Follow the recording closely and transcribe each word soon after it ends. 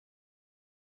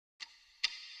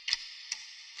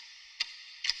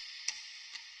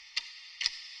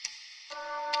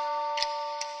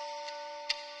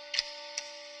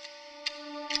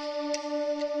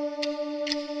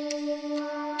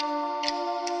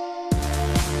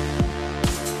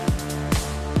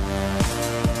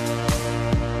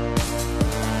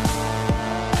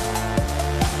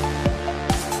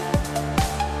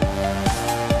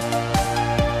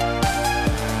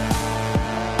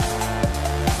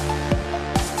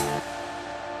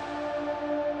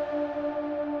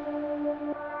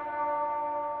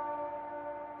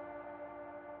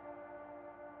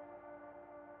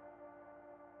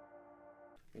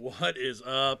What is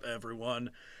up, everyone?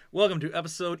 Welcome to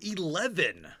episode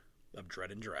 11 of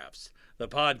Dread and Drafts, the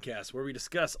podcast where we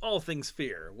discuss all things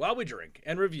fear while we drink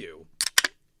and review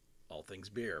all things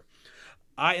beer.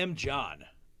 I am John,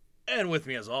 and with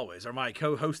me, as always, are my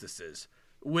co-hostesses,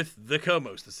 with the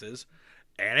co-mostesses,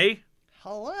 Annie.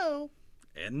 Hello.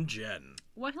 And Jen.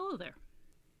 Why, hello there.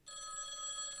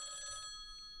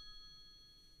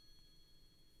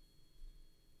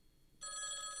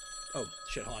 Oh,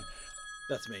 shit, hold on.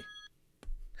 That's me.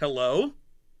 Hello?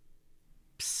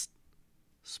 Psst.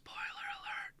 Spoiler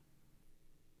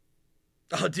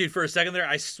alert. Oh, dude, for a second there,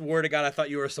 I swear to God, I thought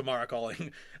you were Samara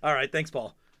calling. All right, thanks,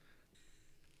 Paul.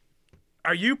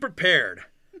 Are you prepared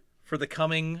for the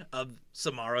coming of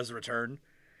Samara's return?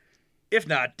 If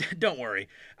not, don't worry.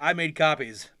 I made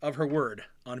copies of her word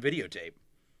on videotape.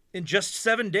 In just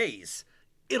 7 days,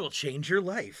 it'll change your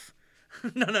life.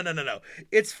 No.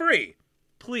 It's free.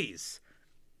 Please.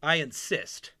 I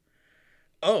insist.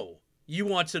 Oh, you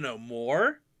want to know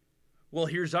more? Well,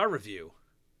 here's our review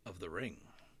of The Ring.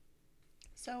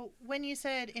 So when you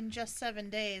said in just 7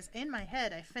 days, in my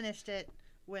head I finished it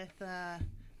with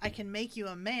I Can Make You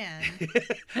a Man.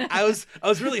 I was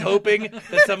really hoping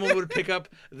that someone would pick up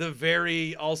the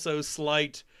very also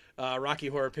slight Rocky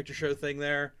Horror Picture Show thing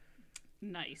there.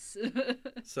 Nice.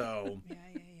 So, Yeah.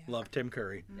 love Tim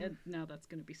Curry. And now that's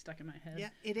going to be stuck in my head. Yeah,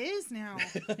 it is now.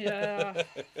 Yeah.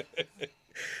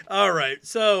 All right,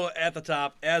 so at the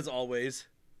top, as always,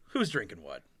 who's drinking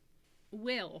what?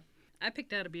 Well, I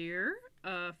picked out a beer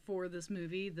for this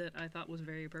movie that I thought was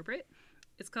very appropriate.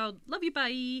 It's called Love You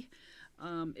Bye.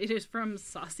 It is from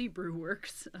Saucy Brew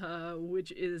Works,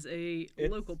 which is a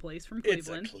local place from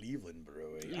Cleveland. It's a Cleveland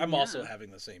brewery. I'm also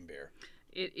having the same beer.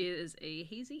 It is a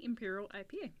hazy imperial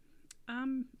IPA.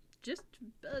 Just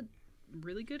a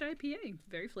really good IPA.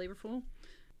 Very flavorful.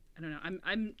 I don't know.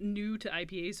 I'm new to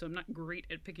IPAs, so I'm not great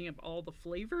at picking up all the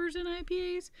flavors in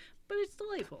IPAs, but it's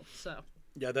delightful. So.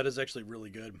 Yeah, that is actually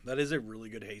really good. That is a really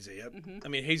good hazy. I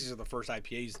mean, hazies are the first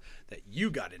IPAs that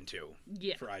you got into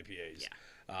for IPAs.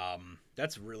 Yeah.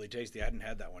 That's really tasty. I hadn't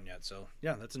had that one yet, so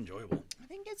yeah, that's enjoyable. I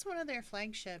think it's one of their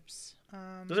flagships.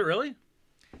 Does it really?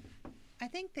 I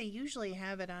think they usually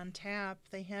have it on tap.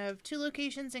 They have 2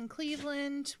 locations in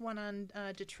Cleveland, one on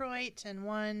Detroit, and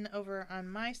one over on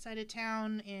my side of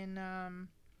town in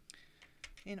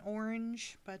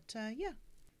Orange. But yeah,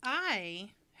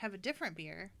 I have a different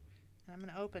beer. I'm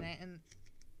going to open it, and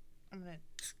I'm going to...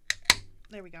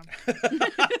 There we go.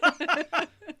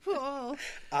 Whoa.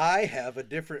 I have a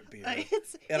different beer,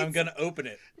 and I'm going to open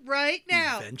it. Right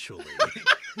now. Eventually.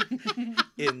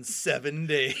 In 7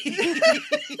 days.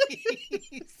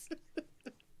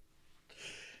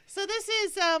 So this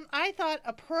is, I thought,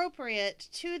 appropriate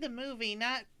to the movie,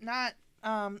 not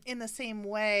in the same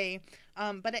way,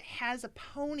 but it has a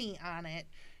pony on it,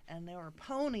 and there were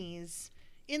ponies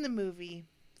in the movie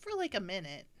for like a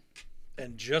minute.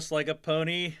 And just like a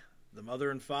pony, the mother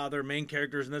and father, main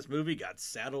characters in this movie, got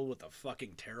saddled with a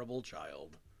fucking terrible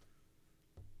child.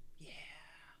 Yeah.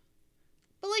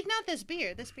 But like, not this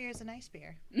beer. This beer is a nice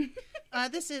beer.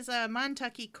 This is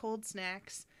Montucky Cold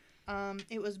Snacks.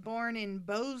 It was born in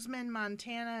Bozeman,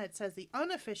 Montana. It says the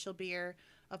unofficial beer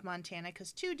of Montana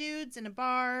because 2 dudes in a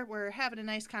bar were having a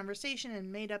nice conversation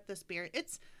and made up this beer.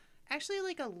 It's actually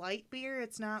like a light beer.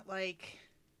 It's not like...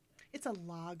 It's a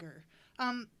lager.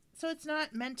 So it's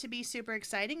not meant to be super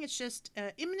exciting. It's just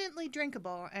imminently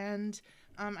drinkable. And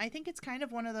I think it's kind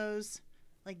of one of those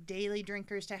like daily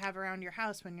drinkers to have around your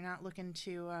house when you're not looking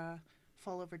to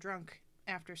fall over drunk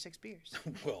after 6 beers.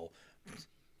 Well,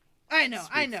 I know.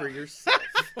 for yourself.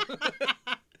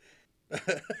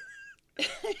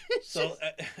 So,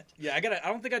 yeah, I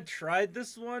don't think I tried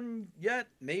this one yet.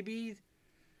 Maybe.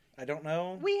 I don't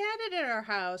know. We had it at our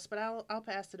house, but I'll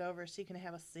pass it over so you can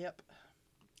have a sip.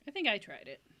 I think I tried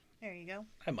it. There you go.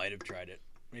 I might have tried it.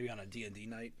 Maybe on a D&D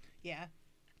night. Yeah.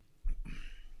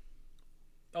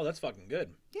 Oh, that's fucking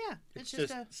good. Yeah. It's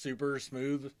just super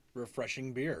smooth,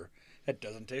 refreshing beer that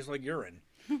doesn't taste like urine.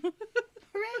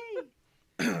 Hooray!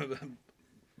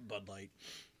 Bud Light,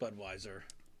 Budweiser,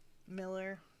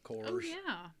 Miller. Coors. Oh,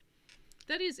 yeah.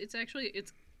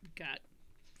 It's got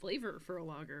flavor for a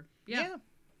lager. Yeah.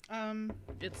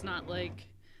 It's not like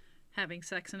having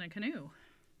sex in a canoe.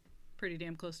 Pretty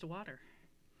damn close to water.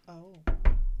 Oh.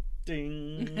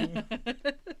 Ding.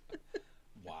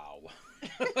 Wow.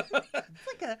 It's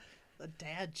like a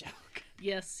dad joke.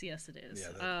 Yes, it is.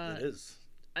 Yeah, it is.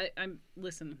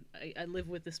 Listen, I live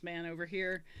with this man over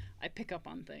here. I pick up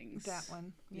on things. That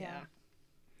one. Yeah.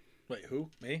 Wait, who?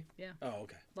 Me? Yeah. Oh,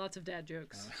 okay. Lots of dad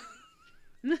jokes.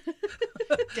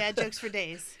 Dad jokes for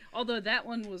days. Although that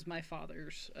one was my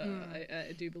father's.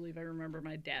 I do believe I remember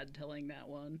my dad telling that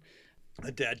one.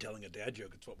 A dad telling a dad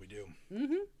joke. It's what we do.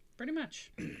 Mm-hmm. Pretty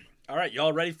much. All right,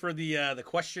 y'all ready for the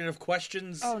question of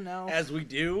questions? Oh, no. As we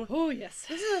do. Oh, yes.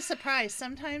 This is a surprise.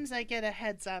 Sometimes I get a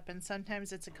heads up, and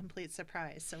sometimes it's a complete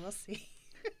surprise. So we'll see.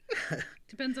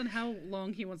 Depends on how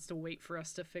long he wants to wait for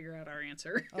us to figure out our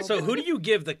answer. Oh, So boy. who do you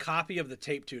give the copy of the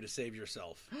tape to save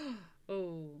yourself?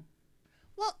 Oh.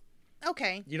 Well,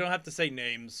 okay. You don't have to say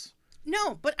names.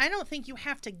 No, but I don't think you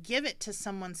have to give it to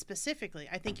someone specifically.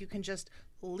 I think you can just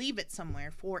leave it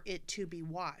somewhere for it to be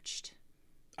watched.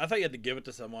 I thought you had to give it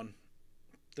to someone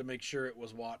to make sure it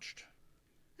was watched.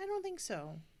 I don't think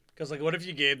so. Because, like, what if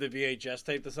you gave the VHS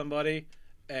tape to somebody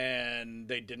and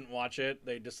they didn't watch it?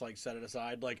 They just, like, set it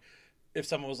aside. Like, if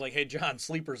someone was like, hey, John,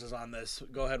 Sleepers is on this.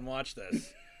 Go ahead and watch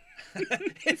this.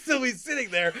 And so he's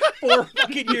sitting there 4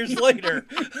 fucking years later.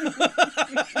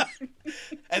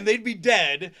 And they'd be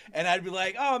dead. And I'd be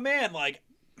like, oh, man, like,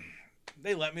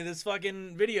 they let me this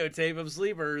fucking videotape of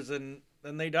Sleepers and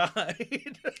then they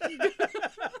died.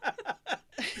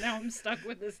 Now I'm stuck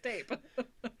with this tape.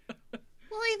 Well,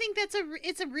 I think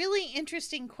it's a really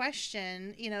interesting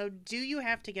question. You know, do you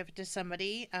have to give it to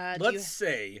somebody? Let's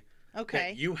say Okay.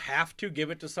 that you have to give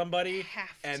it to somebody Have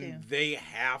and to. they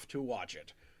have to watch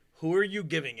it. Who are you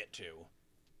giving it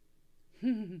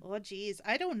to? Oh, geez.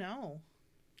 I don't know.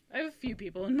 I have a few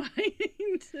people in mind. I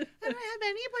don't have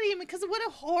anybody because what a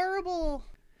horrible.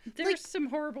 There's some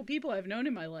horrible people I've known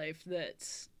in my life that,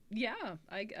 yeah,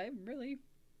 I really...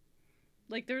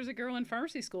 Like, there's a girl in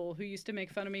pharmacy school who used to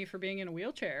make fun of me for being in a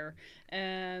wheelchair.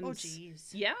 And Oh,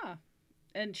 geez. yeah.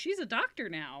 And she's a doctor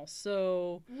now.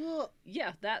 So, Well,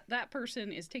 yeah, that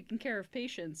person is taking care of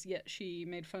patients, yet she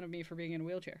made fun of me for being in a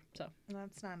wheelchair. So,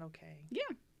 that's not okay. yeah.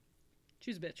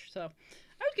 She's a bitch. So, I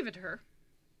would give it to her.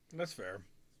 That's fair.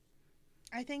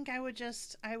 I think I would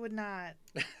not.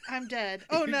 I'm dead.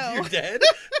 Oh, no. You're dead?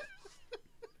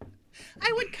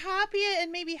 I would copy it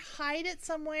and maybe hide it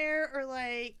somewhere or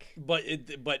like. But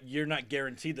you're not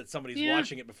guaranteed that somebody's Yeah.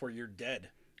 watching it before you're dead.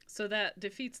 So that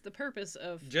defeats the purpose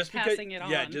of Just passing because, it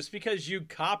on. yeah, just because you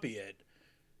copy it,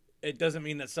 it doesn't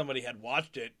mean that somebody had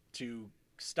watched it to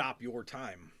stop your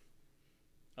time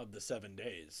of the 7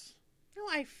 days. No,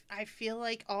 I feel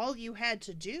like all you had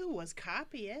to do was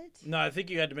copy it. No, I think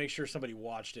you had to make sure somebody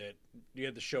watched it. You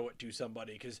had to show it to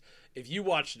somebody because if you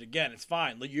watched it again, it's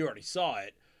fine. Like, you already saw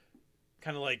it.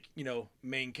 Kind of like,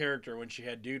 main character when she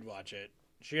had dude watch it.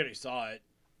 She already saw it,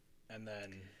 and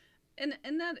then And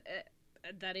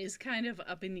that is kind of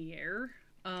up in the air.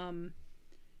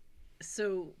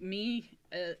 So me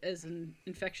as an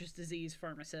infectious disease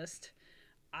pharmacist,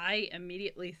 I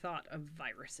immediately thought of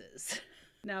viruses.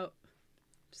 Now,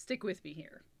 stick with me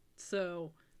here.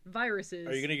 So viruses.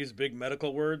 are you going to use big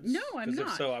medical words? No, I'm Because not.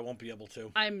 if so, I won't be able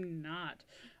to. I'm not.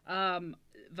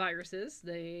 Viruses,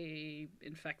 they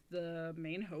infect the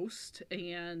main host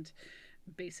and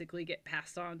basically get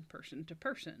passed on person to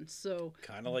person. So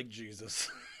Kind of like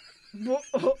Jesus.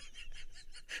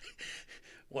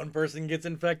 One person gets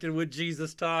infected with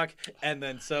Jesus talk, and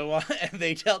then so on, and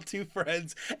they tell 2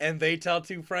 friends, and they tell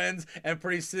 2 friends, and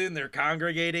pretty soon they're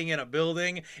congregating in a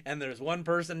building, and there's one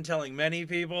person telling many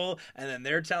people, and then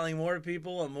they're telling more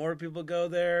people, and more people go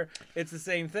there. It's the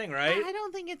same thing, right? I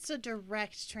don't think it's a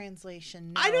direct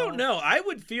translation. No. I don't know. I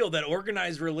would feel that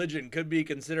organized religion could be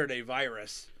considered a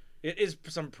virus. It is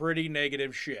some pretty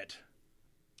negative shit.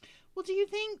 Well, do you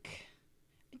think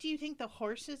the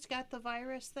horses got the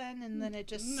virus then, and then it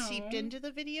just No. seeped into the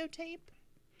videotape?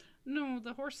 no,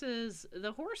 the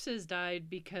horses died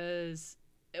because,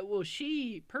 well,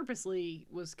 she purposely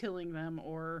was killing them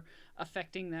or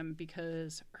affecting them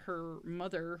because her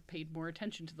mother paid more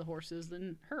attention to the horses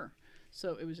than her.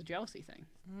 So it was a jealousy thing.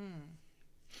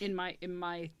 In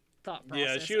my thought Yeah,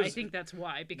 process, she was- I think that's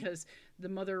why, because the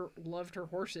mother loved her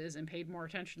horses and paid more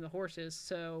attention to the horses.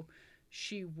 So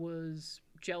she was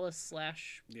jealous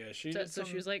 / Yeah, she so, did so some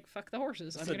she was like, "Fuck the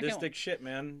horses! I'm gonna kill 'em." sadistic shit,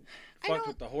 man. I Fucked don't-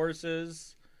 with the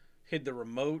horses, hid the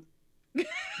remote.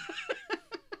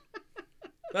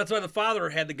 That's why the father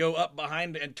had to go up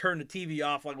behind and turn the TV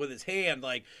off, like with his hand,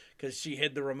 like because she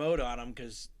hid the remote on him.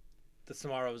 Because the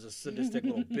Samara was a sadistic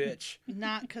little bitch.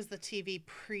 Not because the TV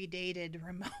predated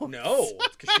remote. No,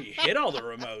 it's because she hid all the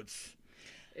remotes.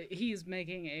 He's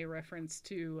making a reference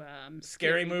to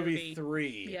Scary Movie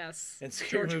 3. Yes, And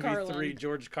Scary George Movie Carlin. 3,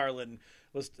 George Carlin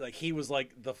was like, he was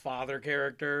like the father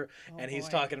character, and he's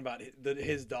boy. talking about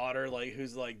his daughter, like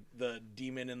who's like the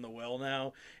demon in the well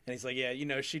now, and he's like, yeah,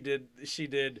 she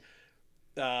did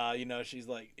she's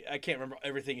like, I can't remember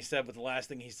everything he said, but the last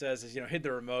thing he says is, hid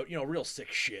the remote, real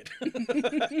sick shit.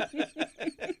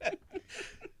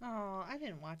 Oh, I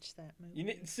didn't watch that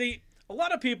movie. See, a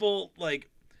lot of people, like,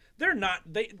 they're not,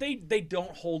 they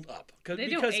don't hold up. They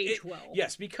don't age well.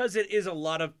 Yes, because it is a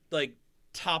lot of, like,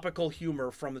 topical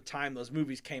humor from the time those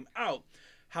movies came out.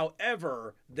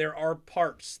 However, there are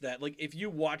parts that, like, if you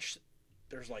watch,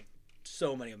 there's, like,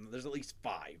 so many of them. There's at least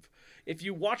 5. If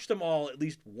you watch them all at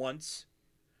least once,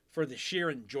 for the sheer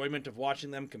enjoyment of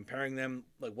watching them, comparing them,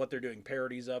 like, what they're doing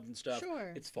parodies of and stuff,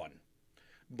 Sure. it's fun.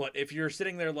 But if you're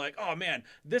sitting there like, oh man,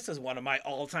 this is one of my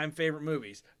all-time favorite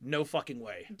movies, no fucking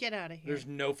way. Get out of here. There's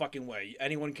no fucking way.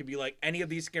 Anyone could be like, any of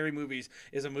these scary movies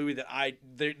is a movie that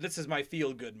this is my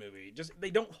feel-good movie. Just,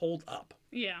 they don't hold up.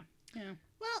 Yeah.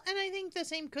 Well, and I think the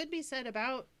same could be said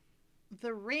about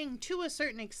The Ring to a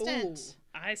certain extent. Ooh,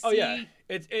 I see. Oh yeah,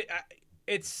 it's it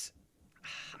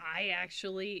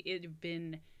had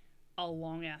been a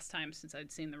long ass time since I'd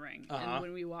seen The Ring, and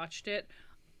when we watched it,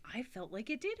 I felt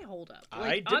like it did hold up.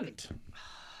 Like, I didn't.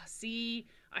 See,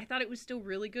 I thought it was still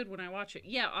really good when I watched it.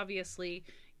 Yeah, obviously,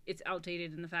 it's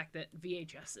outdated in the fact that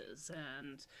VHSs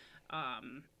and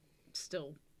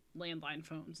still landline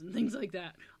phones and things like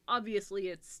that. Obviously,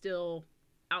 it's still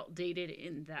outdated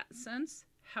in that sense.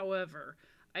 However,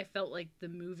 I felt like the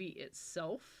movie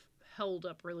itself held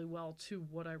up really well to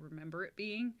what I remember it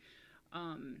being.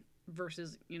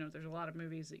 Versus, there's a lot of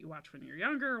movies that you watch when you're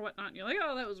younger or whatnot, and you're like,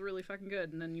 oh, that was really fucking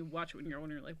good. And then you watch it when you're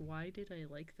older, and you're like, why did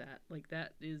I like that? Like,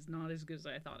 that is not as good as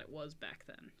I thought it was back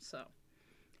then. So,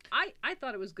 I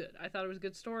thought it was good. I thought it was a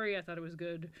good story. I thought it was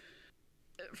good,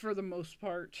 for the most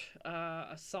part,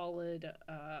 a solid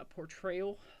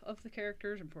portrayal of the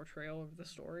characters and portrayal of the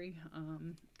story.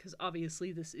 Because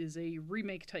obviously this is a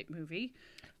remake type movie.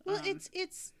 Well,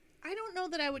 it's I don't know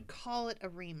that I would call it a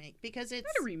remake because it's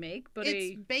not a remake, but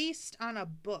it's based on a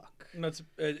book. No,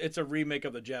 it's a remake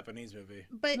of the Japanese movie.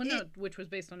 But which was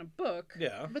based on a book.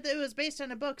 Yeah. But it was based on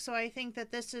a book, so I think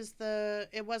that this is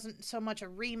it wasn't so much a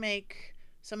remake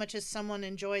so much as someone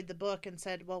enjoyed the book and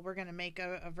said, well, we're going to make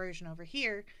a version over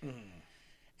here. Mm-hmm.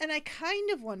 And I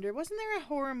kind of wonder, wasn't there a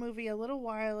horror movie a little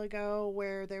while ago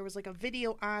where there was like a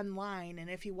video online, and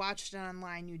if you watched it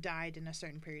online, you died in a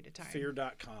certain period of time?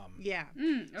 Fear.com. Yeah.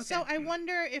 Okay. So I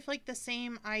wonder if like the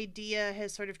same idea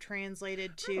has sort of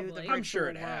translated to the virtual I'm sure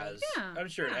it world. has. Yeah. I'm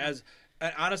sure it has.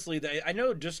 And honestly, I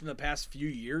know just in the past few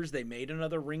years they made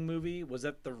another Ring movie. Was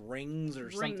that The Rings or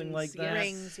something like that?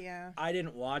 Rings, yeah. I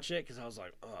didn't watch it because I was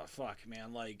like, oh, fuck,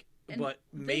 man. Like, but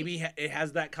maybe it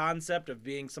has that concept of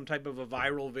being some type of a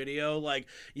viral video. Like,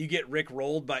 you get Rick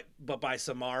rolled by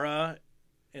Samara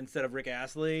instead of Rick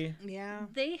Astley. Yeah.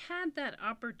 They had that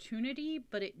opportunity,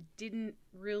 but it didn't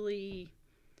really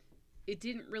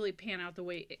pan out the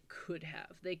way it could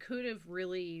have. They could have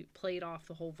really played off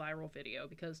the whole viral video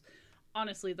because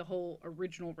honestly, the whole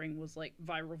original Ring was like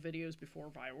viral videos before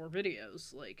viral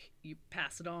videos. Like, you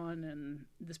pass it on and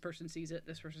this person sees it,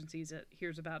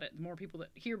 hears about it. The more people that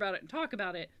hear about it and talk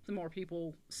about it, the more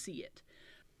people see it.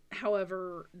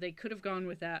 However, they could have gone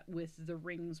with that with the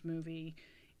Rings movie,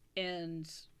 and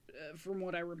from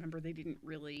what I remember, they didn't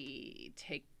really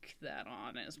take that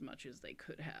on as much as they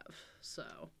could have.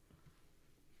 So,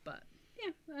 but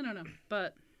yeah, I don't know.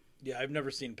 But yeah, I've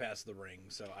never seen Past the Ring,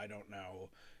 so I don't know.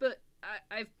 But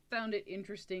I found it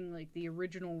interesting, like, the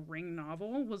original Ring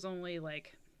novel was only,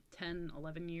 like, 10,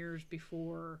 11 years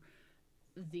before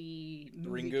the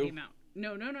movie came out.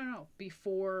 No.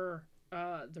 Before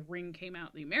the Ring came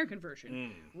out, the American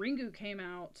version. Ringu came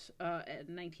out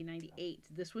in 1998.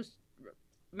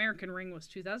 American Ring was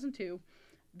 2002.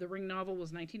 The Ring novel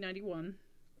was 1991.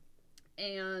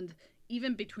 And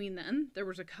even between then, there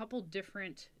was a couple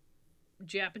different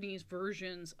Japanese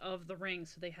versions of The Ring.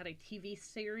 So they had a TV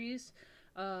series,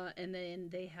 and then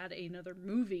they had another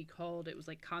movie called, it was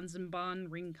like Kanzenban,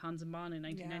 Ring Kanzenban in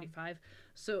 1995. Yeah.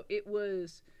 So it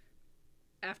was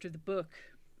after the book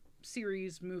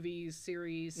movies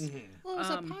series. Mm-hmm. Well, it was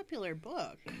a popular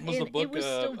book. It was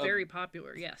still very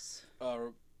popular, yes.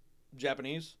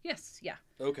 Japanese? Yes, yeah.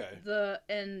 Okay.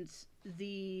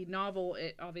 The novel,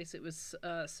 it was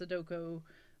Sadako,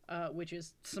 which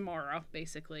is Samara,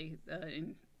 basically,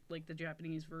 in like the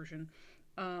Japanese version.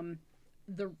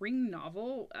 The Ring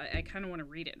novel, I kind of want to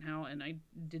read it now, and I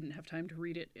didn't have time to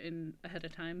read it ahead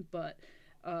of time, but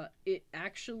it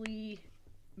actually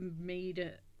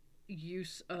made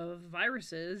use of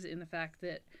viruses in the fact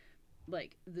that,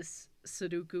 like, this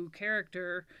Sudoku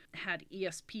character had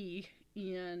ESP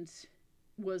and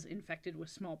was infected with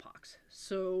smallpox.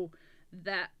 So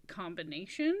that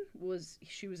combination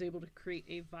she was able to create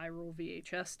a viral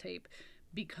VHS tape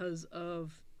because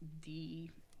of the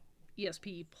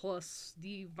ESP plus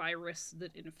the virus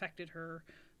that infected her,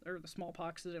 or the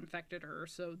smallpox that infected her.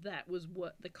 So that was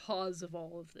what the cause of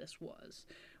all of this was.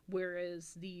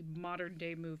 Whereas the modern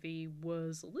day movie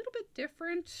was a little bit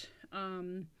different.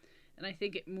 And I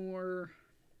think it more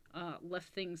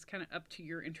left things kind of up to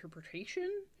your interpretation.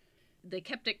 They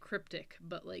kept it cryptic,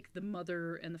 but like the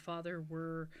mother and the father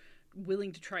were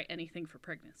willing to try anything for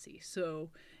pregnancy. So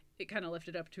it kind of left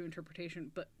it up to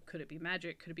interpretation. But could it be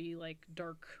magic? Could it be like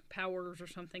dark powers or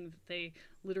something that they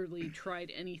literally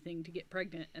tried anything to get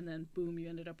pregnant, and then boom, you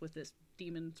ended up with this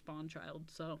demon spawn child?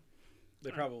 So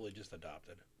They probably just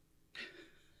adopted.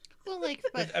 Well, like,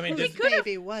 but I mean, whose did-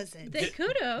 baby was it? they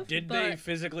could have. Did but they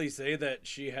physically say that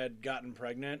she had gotten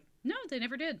pregnant? No, they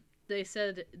never did. They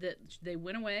said that they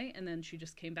went away and then she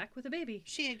just came back with a baby.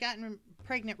 She had gotten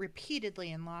pregnant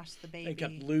repeatedly and lost the baby. And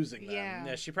kept losing them.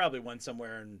 Yeah. She probably went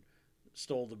somewhere and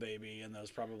stole the baby, and that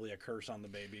was probably a curse on the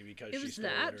baby because It she was stole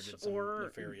that, it or did some or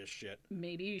nefarious shit.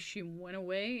 Maybe she went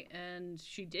away and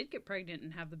she did get pregnant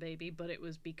and have the baby, but it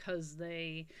was because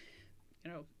they,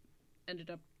 ended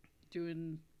up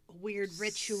doing Weird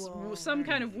ritual. some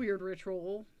kind of weird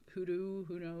ritual. Hoodoo,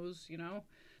 who knows,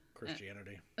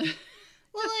 Christianity.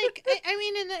 Well, like, I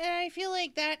mean, and I feel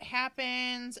like that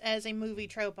happens as a movie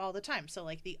trope all the time. So,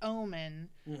 like, The Omen.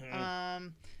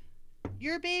 Mhm.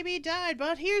 Your baby died,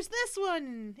 but here's this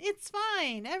one. It's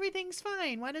fine. Everything's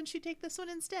fine. Why don't you take this one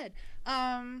instead?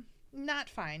 Not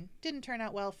fine. Didn't turn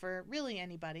out well for really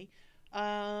anybody.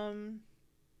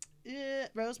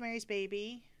 Rosemary's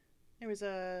Baby. There was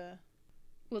a...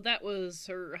 Well, that was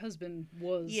her husband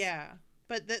was. Yeah,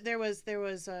 but there was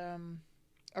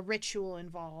a ritual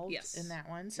involved in that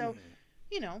one. So,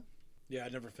 Yeah, I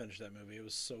never finished that movie. It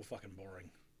was so fucking boring.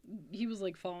 He was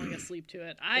like falling asleep to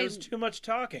it. There was too much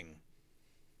talking.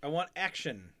 I want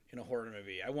action in a horror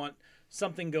movie. I want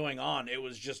something going on. It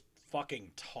was just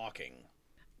fucking talking.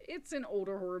 It's an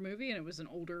older horror movie, and it was an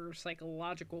older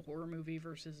psychological horror movie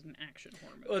versus an action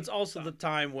horror movie. Well, it's also the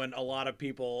time when a lot of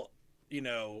people,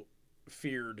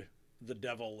 feared the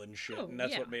devil and shit, and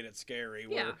that's what made it scary.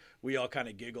 Where we all kind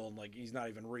of giggle and like he's not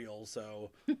even real.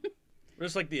 So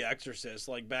just like The Exorcist,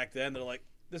 like back then they're like,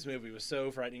 this movie was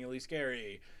so frighteningly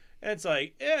scary, and it's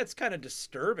like, it's kind of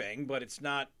disturbing, but it's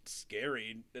not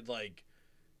scary. It like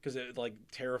because it like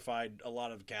terrified a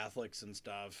lot of Catholics and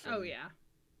stuff. Oh and, yeah.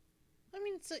 I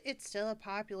mean, it's still a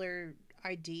popular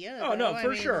idea. Oh, no, though. for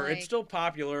I mean, sure. like, It's still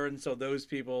popular, and so those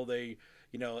people, they,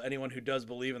 anyone who does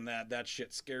believe in that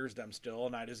shit scares them still,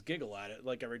 and I just giggle at it,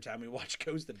 like, every time we watch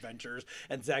Ghost Adventures,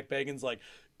 and Zach Bagans like,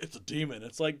 it's a demon.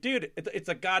 It's like, dude, it's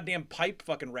a goddamn pipe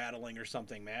fucking rattling or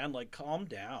something, man. Like, calm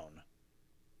down.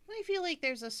 I feel like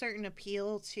there's a certain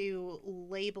appeal to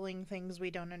labeling things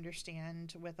we don't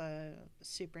understand with a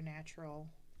supernatural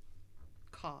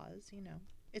cause,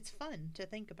 It's fun to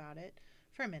think about it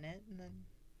for a minute, and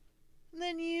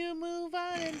then you move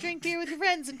on and drink beer with your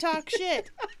friends and talk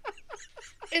shit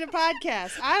in a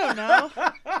podcast. I don't know.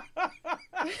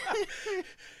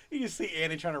 You see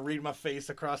Annie trying to read my face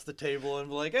across the table and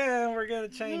be like, we're going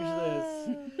to change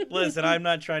this. Listen, I'm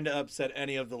not trying to upset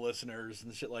any of the listeners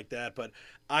and shit like that, but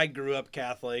I grew up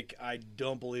Catholic. I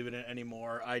don't believe in it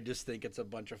anymore. I just think it's a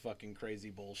bunch of fucking crazy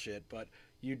bullshit, but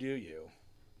you do you.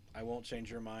 I won't change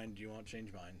your mind. You won't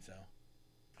change mine, so.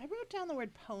 I wrote down the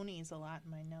word ponies a lot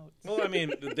in my notes. Well, I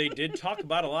mean, they did talk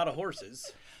about a lot of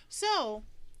horses. So,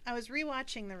 I was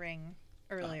rewatching The Ring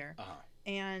earlier.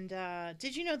 And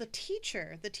did you know the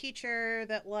teacher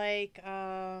that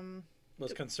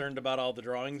was concerned about all the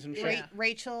drawings and shit?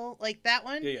 Rachel, like that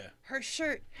one? Yeah. Her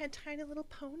shirt had tiny little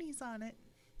ponies on it.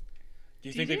 Do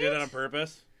you think they did it on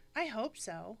purpose? I hope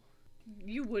so.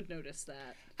 You would notice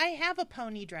that. I have a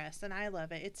pony dress, and I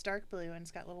love it. It's dark blue, and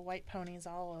it's got little white ponies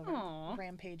all over. Aww.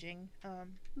 Rampaging.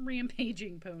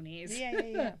 Rampaging ponies.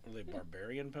 Yeah. Are they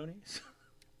barbarian ponies?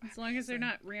 As long as they're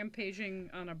not rampaging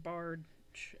on a barge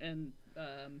and,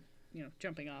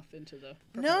 jumping off into the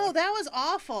propeller. No, that was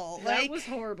awful. That was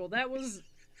horrible. That was...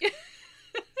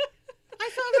 I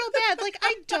felt real bad. Like,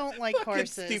 I don't like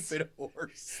horses. Stupid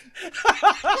horse. Well,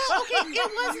 okay,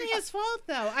 it wasn't his fault,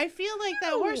 though. I feel like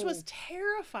that horse was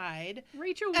terrified.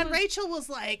 Rachel was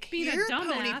like, being a "You're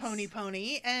dumbass.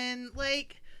 pony," and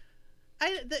like,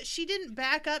 she didn't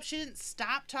back up. She didn't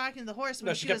stop talking to the horse. When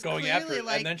No, she kept was going clearly after it,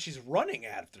 like, and then she's running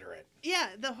after it. yeah,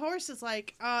 the horse is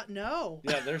like, no.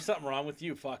 Yeah, there's something wrong with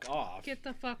you. Fuck off. Get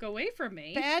the fuck away from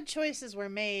me. Bad choices were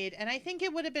made, and I think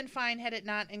it would have been fine had it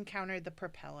not encountered the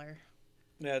propeller.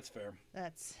 Yeah, that's fair.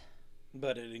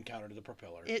 But it encountered the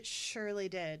propeller. It surely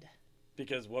did.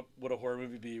 Because what would a horror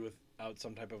movie be without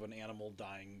some type of an animal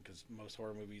dying? Because most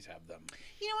horror movies have them.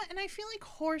 You know what? And I feel like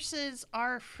horses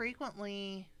are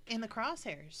frequently in the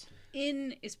crosshairs.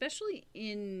 especially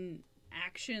in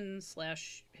action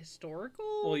 /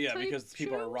 historical. Well, yeah, type because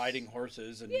people are shows. riding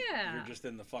horses and Yeah. you're just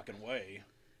in the fucking way.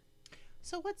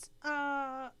 So what's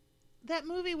that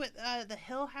movie with the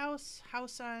Hill House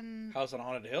on? House on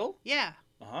Haunted Hill? Yeah.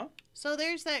 Uh-huh. So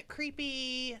there's that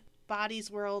creepy Bodies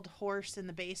World horse in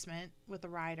the basement with a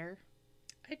rider.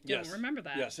 I don't Yes. remember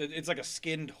that. Yes, it's like a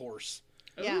skinned horse.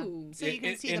 Yeah. Ooh. So you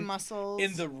can see the muscles.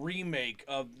 In the remake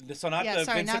of so not Yeah, the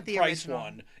sorry, Vincent not the Price original.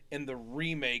 one, in the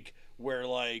remake where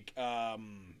like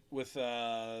with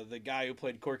the guy who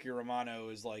played Corky Romano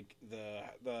is like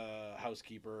the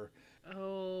housekeeper.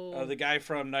 Oh. The guy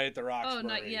from Night at the Oh, Roxbury.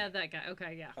 not yeah, that guy.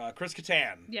 Okay, yeah. Chris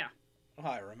Kattan. Yeah. Oh,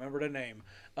 I remembered a name.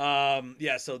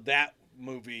 Yeah, so that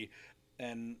movie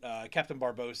and Captain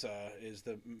Barbosa is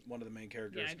one of the main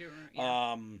characters. Yeah, I do remember.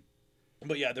 Yeah.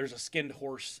 But yeah, there's a skinned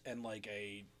horse and like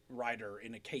a rider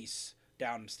in a case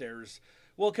downstairs.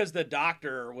 Well, because the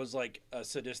doctor was like a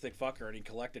sadistic fucker and he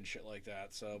collected shit like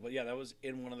that. So, but yeah, that was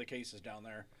in one of the cases down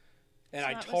there. And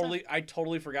So I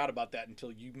totally forgot about that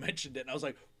until you mentioned it. And I was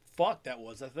like, fuck, that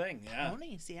was a thing. Yeah.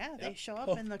 Ponies, yeah, they Yep. show up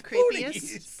Oh, in the ponies.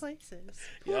 creepiest places.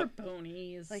 Poor Yep.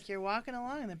 ponies. Like you're walking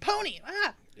along and then pony,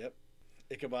 ah, Yep.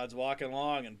 Ichabod's walking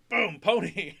along and boom,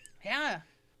 pony. yeah.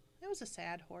 That was a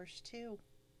sad horse too,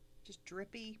 just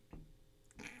drippy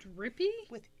Drippy?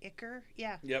 with ichor.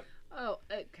 Yeah. Yep. Oh,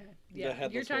 okay. The Yeah,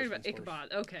 headless you're talking about horseman's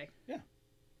Ichabod. Okay.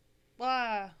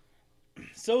 Ah,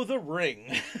 So the ring.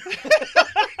 I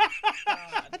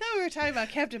thought we were talking about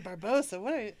Captain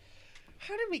Barbosa.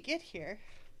 How did we get here?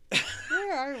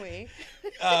 Where are we?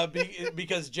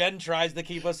 Because Jen tries to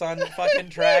keep us on fucking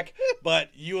track, but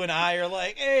you and I are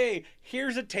like, hey,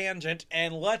 here's a tangent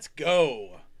and let's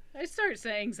go. I start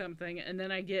saying something and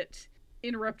then I get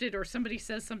interrupted or somebody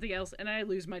says something else and I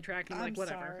lose my track and I'm I'm like,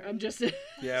 whatever. sorry. I'm just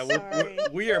Yeah, Sorry.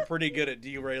 we are pretty good at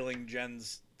derailing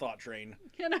Jen's thought train.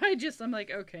 and I'm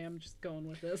like, okay, I'm just going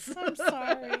with this. I'm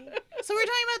sorry. So we're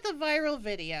talking about the viral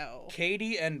video.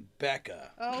 Katie and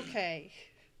Becca. Okay.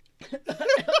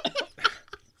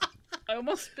 I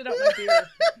almost spit out my beer.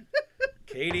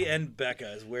 Katie and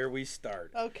Becca is where we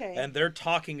start. Okay. And they're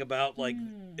talking about like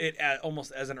it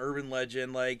almost as an urban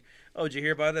legend, like, oh, did you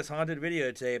hear about this haunted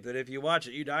videotape that if you watch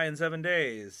it, you die in 7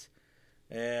 days?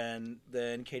 And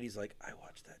then Katie's like, I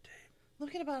watched that tape.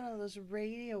 Look at about all those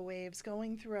radio waves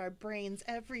going through our brains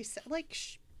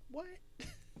what?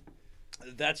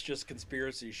 That's just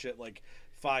conspiracy shit. Like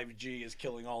 5G is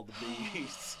killing all the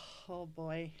bees. Oh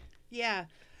boy. Yeah.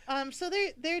 So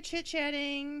they're chit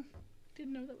chatting.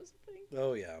 Didn't know that was a thing.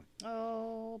 Oh yeah.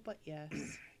 Oh, but yes.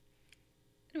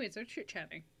 Anyways, they're chit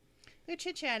chatting. They're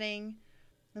chit chatting,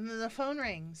 and then the phone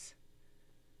rings.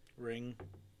 Ring.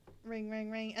 Ring,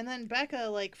 ring, ring, and then Becca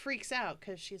like freaks out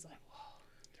because she's like, "Whoa,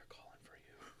 They're calling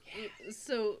for you.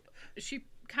 So she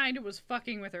kind of was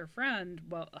fucking with her friend.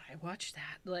 Well, I watched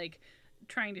that, like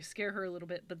trying to scare her a little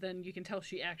bit, but then you can tell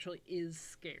she actually is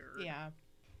scared. yeah."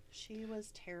 She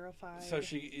was terrified. So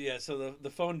so the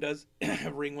phone does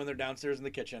ring when they're downstairs in the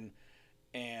kitchen,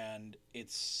 and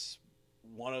it's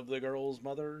one of the girls'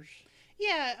 mothers,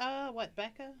 Yeah. What?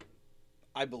 Becca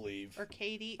I believe. or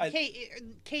Katie? I-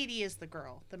 Katie is the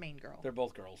girl, the main girl. They're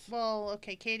both girls. Well,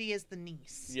 okay. Katie is the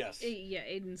niece. Yes. Yeah,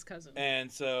 Aiden's cousin.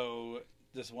 And so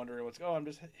just wondering I'm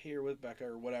just here with Becca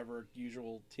or whatever,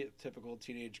 usual typical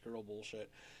teenage girl bullshit.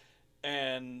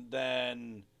 And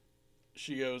then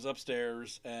she goes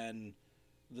upstairs and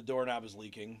the doorknob is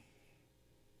leaking.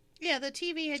 Yeah, the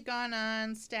TV had gone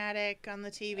on static on the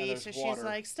And TV, there's so water. she's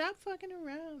like, "Stop fucking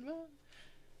around."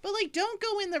 But like, don't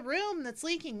go in the room that's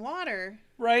leaking water.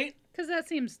 Right? Because that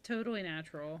seems totally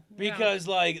natural. Because,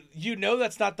 like,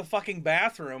 that's not the fucking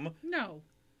bathroom. No.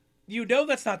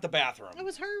 That's not the bathroom. It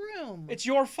was her room. It's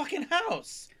your fucking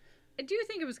house. I do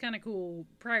think it was kind of cool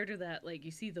prior to that, like,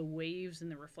 you see the waves and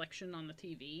the reflection on the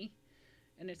TV.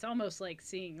 And it's almost like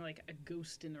seeing, like, a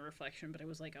ghost in the reflection, but it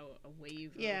was like a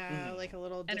wave of like a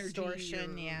little energy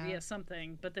distortion. or, Yeah.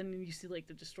 something. But then you see, like,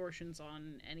 the distortions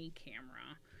on any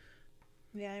camera.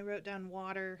 Yeah, I wrote down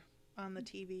water on the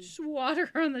TV. Just water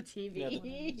on the Yeah,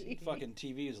 TV. the fucking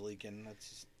TV is leaking.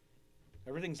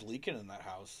 Everything's leaking in that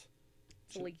house.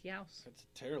 It's a leaky house. It's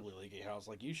a terribly leaky house.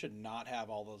 Like, you should not have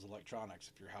all those electronics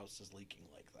if your house is leaking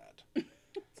like that.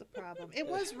 It's a problem. It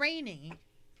was rainy.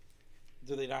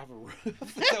 Do they not have a roof? Is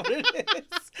that what it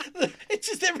is? It's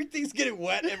just everything's getting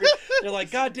wet. They're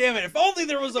like, God damn it! If only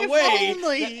there was a If way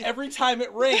only. that every time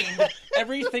it rained,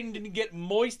 everything didn't get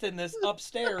moist in this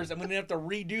upstairs, and we didn't have to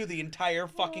redo the entire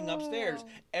fucking upstairs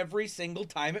every single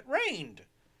time it rained.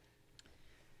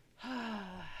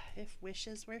 If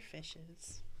wishes were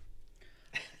fishes.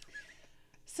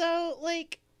 So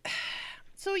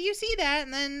so you see that,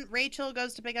 and then Rachel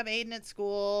goes to pick up Aiden at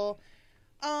school.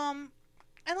 And,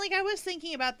 like, I was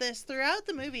thinking about this throughout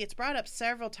the movie. It's brought up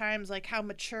several times, like, how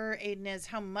mature Aiden is,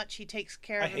 how much he takes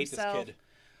care I of hate himself. this kid.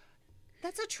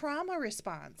 That's a trauma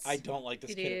response. I don't like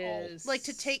this It kid at all. is. Like,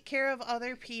 to take care of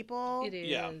other people. It is.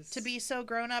 Yeah. To be so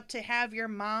grown up, to have your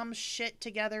mom's shit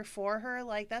together for her.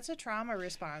 Like, that's a trauma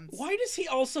response. Why does he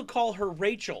also call her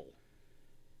Rachel?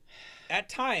 At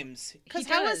times. Because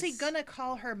how is he going to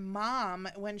call her mom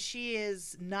when she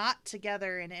is not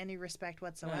together in any respect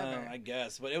whatsoever? I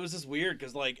guess. But it was just weird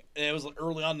because, like, it was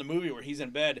early on in the movie where he's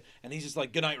in bed and he's just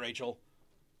like, good night, Rachel.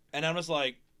 And I'm just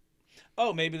like,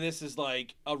 oh, maybe this is,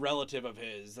 like, a relative of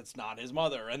his that's not his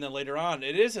mother. And then later on,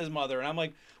 it is his mother. And I'm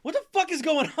like, what the fuck is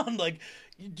going on? Like,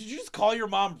 did you just call your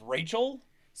mom Rachel?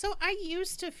 So I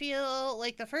used to feel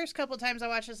like the first couple times I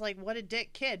watched this, like, what a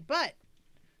dick kid. But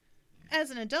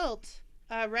as an adult,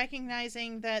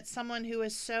 recognizing that someone who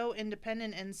is so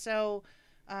independent and so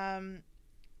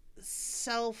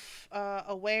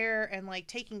self-aware and, like,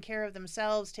 taking care of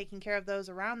themselves, taking care of those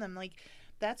around them, like,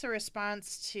 that's a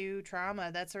response to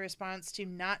trauma. That's a response to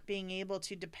not being able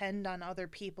to depend on other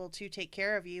people to take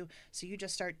care of you. So you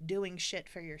just start doing shit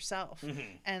for yourself.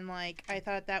 Mm-hmm. And, like, I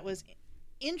thought that was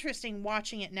interesting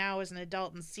watching it now as an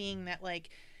adult and seeing that, like,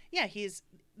 yeah,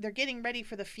 they're getting ready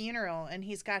for the funeral and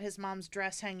he's got his mom's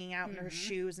dress hanging out and her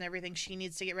shoes and everything she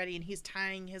needs to get ready, and he's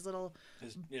tying his little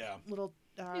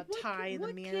tie in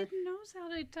the mirror. What kid knows how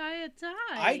to tie a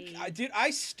tie?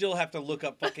 I still have to look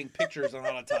up fucking pictures on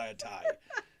how to tie a tie.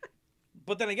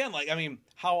 But then again, like, I mean,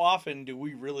 how often do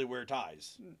we really wear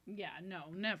ties? Yeah, no,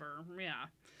 never. Yeah.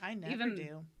 I never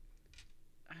do.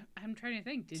 I'm trying to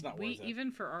think. Did not we, worth it.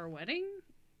 even for our wedding,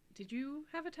 did you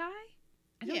have a tie?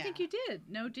 I don't think you did.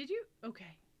 No, did you?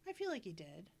 Okay. I feel like you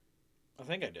did. I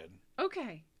think I did.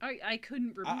 Okay. I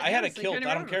couldn't remember. I had a honestly, kilt. couldn't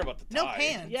I don't care remember. about the tie. No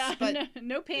pants. Yeah, but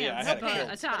no pants. Yeah, I had a but kilt.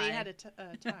 a tie. But he had a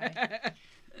tie.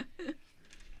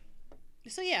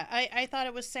 So yeah, I thought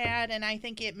it was sad, and I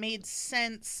think it made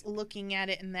sense looking at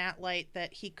it in that light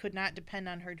that he could not depend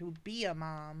on her to be a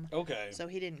mom. Okay. So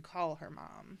he didn't call her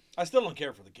mom. I still don't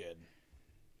care for the kid.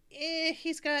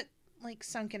 He's got, like,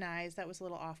 sunken eyes. That was a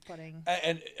little off-putting.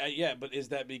 Yeah, but is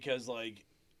that because, like,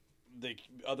 the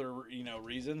other,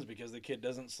 reasons? Because the kid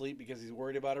doesn't sleep because he's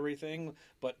worried about everything?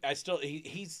 But I still,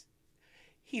 he's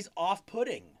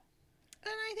off-putting.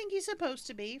 And I think he's supposed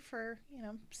to be for,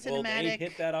 cinematic. Well, they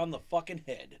hit that on the fucking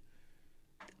head.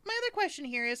 My other question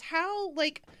here is how,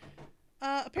 like,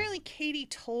 apparently Katie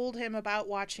told him about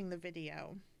watching the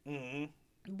video. Mm-hmm.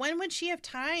 When would she have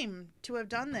time to have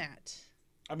done that?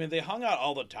 I mean, they hung out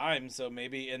all the time, so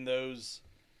maybe in those,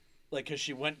 like, because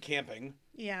she went camping.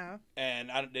 Yeah.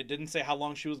 And it didn't say how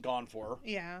long she was gone for.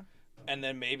 Yeah. And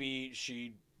then maybe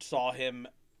she saw him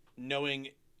knowing,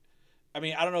 I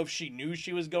mean, I don't know if she knew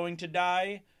she was going to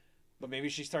die, but maybe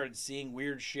she started seeing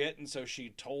weird shit, and so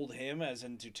she told him, as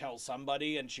in to tell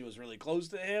somebody, and she was really close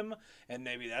to him, and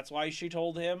maybe that's why she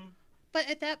told him. But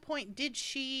at that point, did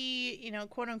she,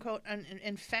 quote unquote,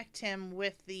 infect him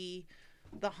with the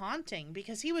haunting?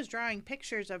 Because he was drawing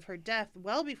pictures of her death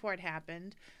well before it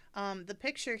happened. The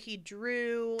picture he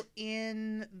drew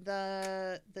in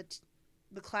the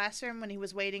classroom when he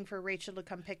was waiting for Rachel to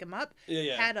come pick him up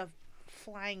had a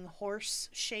flying horse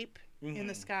shape in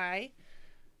the sky.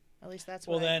 At least that's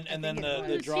what then I and then think it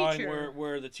the was. drawing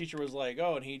where the teacher was like,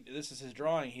 oh, and this is his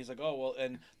drawing. He's like, oh well,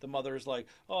 and the mother's like,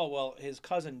 oh well, his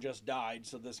cousin just died,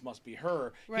 so this must be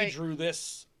her. Right. He drew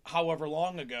this however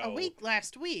long ago.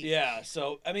 Last week. Yeah,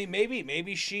 so I mean,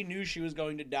 maybe she knew she was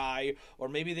going to die, or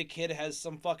maybe the kid has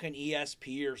some fucking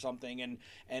ESP or something,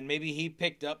 and maybe he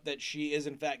picked up that she is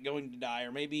in fact going to die,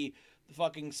 or maybe the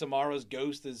fucking Samara's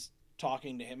ghost is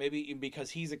talking to him. Maybe because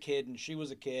he's a kid and she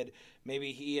was a kid,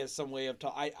 maybe he has some way of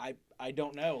I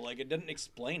don't know. Like, it didn't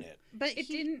explain it. But It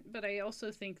didn't, but I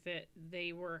also think that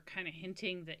they were kind of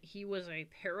hinting that he was a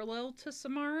parallel to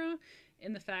Samara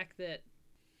in the fact that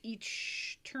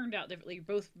each turned out differently.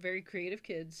 Both very creative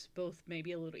kids, both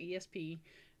maybe a little ESP,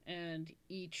 and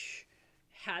each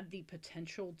had the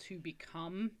potential to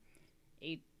become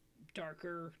a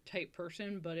darker type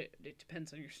person, but it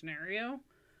depends on your scenario.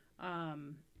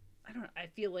 I don't know. I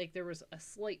feel like there was a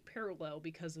slight parallel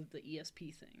because of the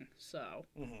ESP thing. So,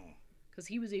 because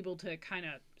he was able to kind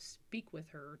of speak with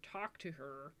her, talk to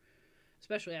her,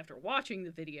 especially after watching the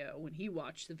video, when he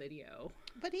watched the video.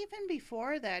 But even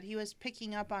before that, he was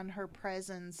picking up on her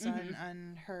presence,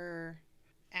 on her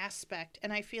aspect.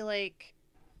 And I feel like,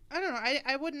 I don't know,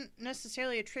 I wouldn't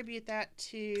necessarily attribute that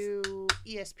to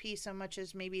ESP so much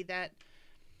as maybe that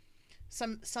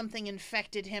something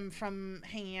infected him from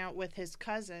hanging out with his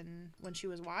cousin when she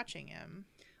was watching him.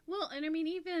 Well, and I mean,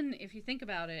 even if you think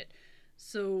about it,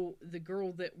 so the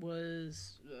girl that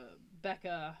was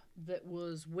Becca that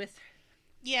was with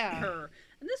Yeah. her,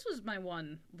 and this was my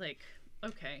one, like,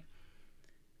 okay,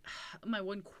 my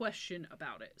one question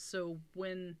about it. So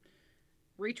when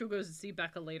Rachel goes to see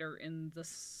Becca later in the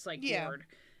psych Yeah. ward,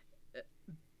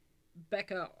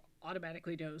 Becca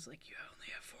automatically knows, like, you only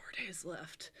have 4 days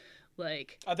left.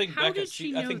 Like, I think how Becca. did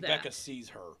she know I think that? Becca sees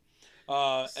her.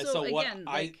 And so what again,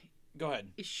 I like, go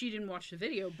ahead. she didn't watch the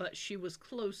video, but she was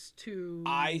close to.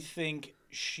 I think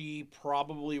she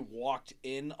probably walked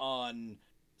in on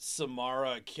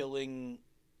Samara killing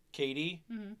Katie,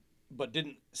 Mhm. but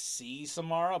didn't see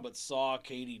Samara, but saw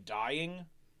Katie dying,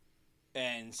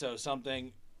 and so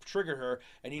something triggered her.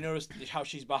 And you notice how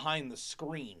she's behind the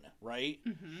screen, right?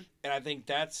 Mhm. And I think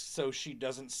that's so she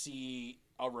doesn't see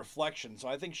a reflection. So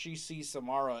I think she sees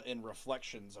Samara in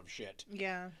reflections of shit.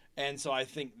 Yeah. And so I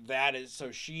think that is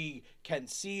so she can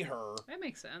see her. That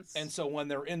makes sense. And so when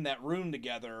they're in that room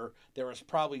together, there was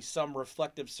probably some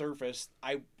reflective surface.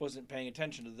 I wasn't paying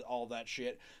attention to all that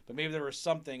shit, but maybe there was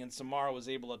something, and Samara was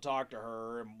able to talk to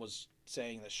her and was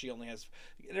saying that she only has.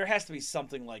 There has to be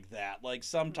something like that, like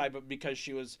some type of, because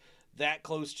she was that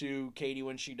close to Katie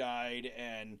when she died,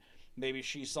 and maybe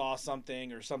she saw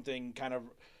something or something kind of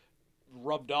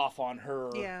rubbed off on her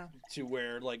Yeah. to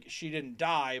where like she didn't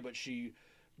die, but she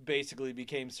basically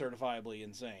became certifiably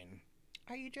insane.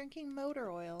 Are you drinking motor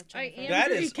oil, I Jennifer? am.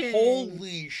 That is drinking.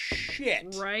 holy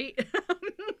shit. Right?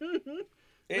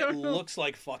 It looks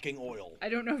like fucking oil. I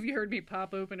don't know if you heard me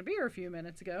pop open a beer a few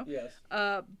minutes ago. Yes.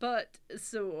 But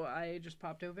so I just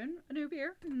popped open a new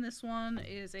beer, and this one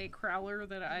is a crowler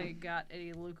that I got at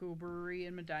a local brewery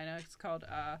in Medina.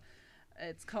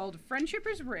 It's called Friendship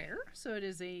is Rare. So it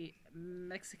is a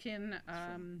Mexican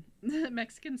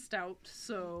Mexican stout.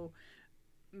 So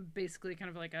basically kind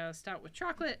of like a stout with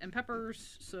chocolate and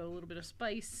peppers, so a little bit of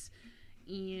spice.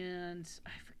 And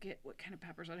I forget what kind of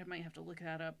peppers. I might have to look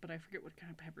that up, but I forget what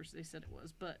kind of peppers they said it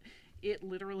was. But it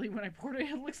literally, when I poured it,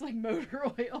 it looks like motor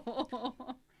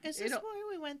oil. Is this where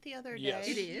we went the other day? Yes.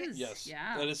 It is. Yes.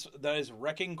 Yeah. That is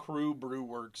Wrecking Crew Brew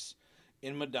Works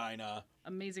in Medina.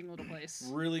 Amazing little place.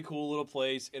 Really cool little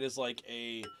place. It is like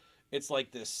it's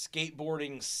like this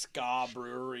skateboarding ska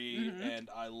brewery, and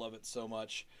I love it so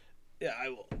much. Yeah, I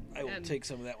will And take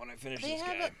some of that when I finish They this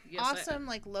have guy. Yes, awesome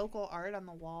like local art on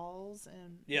the walls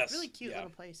and Yes, really cute yeah.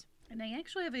 little place. And they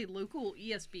actually have a local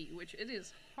ESB, which it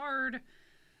is hard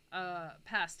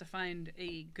pass to find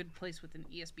a good place with an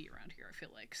ESB around here, I feel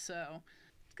like. So,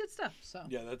 it's good stuff. So,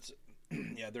 Yeah, that's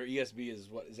their ESB is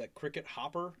what is that Cricket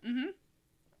Hopper? Mm-hmm.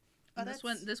 Oh,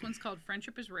 this one's called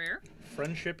Friendship is Rare.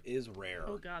 Friendship is Rare.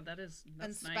 Oh god, that's And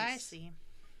nice. spicy.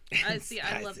 I see.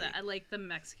 I love Spicy. that. I like the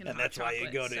Mexican. And hot that's why you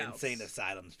chocolate go to stouts. insane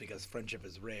asylums, because friendship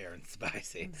is rare and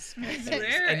spicy. It's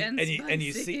rare and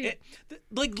you spicy. see it,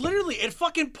 like literally, it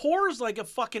fucking pours like a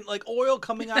fucking like oil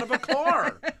coming out of a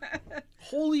car.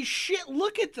 Holy shit!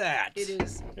 Look at that. It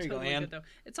is There you go, totally Ann. good though.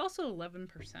 It's also 11%.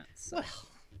 So. Well,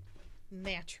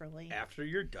 naturally. After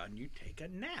you're done, you take a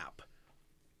nap.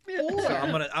 Or So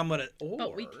I'm gonna. Or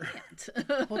But we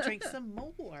can't. we'll drink some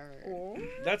more.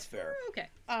 That's fair. Okay.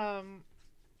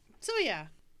 So yeah,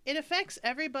 it affects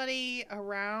everybody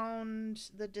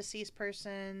around the deceased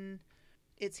person.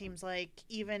 It seems like,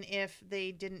 even if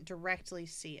they didn't directly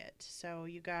see it. So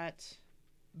you got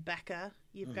Becca,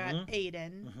 you've got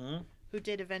Aiden, who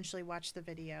did eventually watch the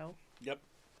video. Yep.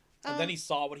 And then he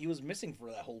saw what he was missing for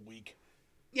that whole week.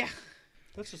 Yeah.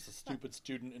 That's just a stupid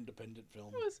student independent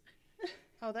film.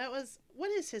 Oh, that was,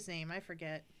 what is his name? I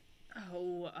forget.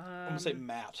 Oh, I'm gonna say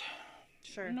Matt.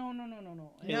 Sure. No.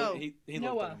 He No. looked- he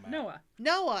looked like a Matt.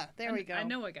 Noah. There we go. I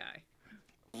know a guy.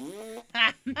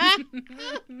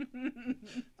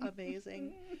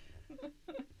 Amazing.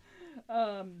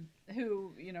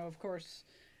 Who, of course,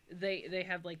 they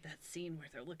have like that scene where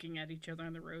they're looking at each other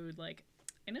on the road like,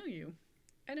 I know you,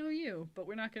 but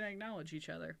we're not going to acknowledge each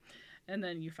other. And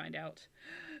then you find out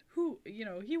who,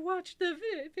 he watched the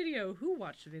video. Who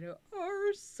watched the video?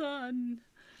 Our son.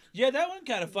 Yeah, that one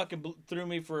kind of fucking threw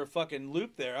me for a fucking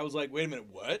loop there. I was like, wait a minute,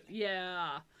 what?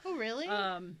 Yeah. Oh, really?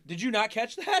 Did you not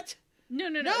catch that? No.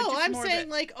 No, it's just I'm more saying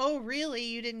that- like, oh, really?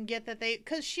 You didn't get that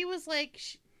because she was like,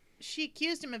 she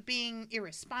accused him of being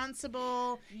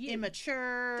irresponsible, Yeah.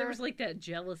 immature. there was like that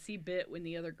jealousy bit when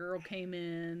the other girl came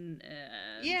in.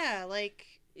 And yeah, like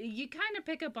you kind of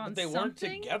pick up on But they something.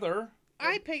 weren't together.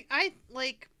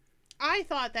 I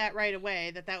thought that right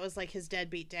away that was like his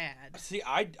deadbeat dad. See,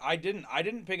 I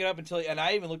didn't pick it up until, and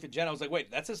I even looked at Jen. I was like,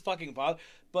 wait, that's his fucking father.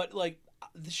 But like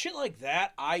the shit like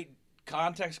that,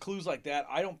 context clues like that,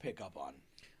 I don't pick up on.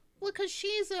 Well, because she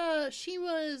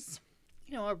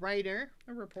a writer,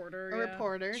 A reporter. a yeah.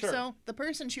 reporter. Sure. So the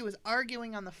person she was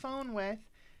arguing on the phone with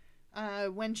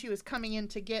when she was coming in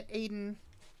to get Aiden.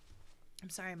 I'm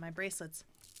sorry, my bracelets.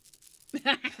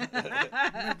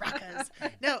 Maracas.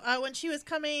 No, when she was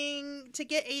coming to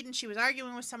get Aiden, she was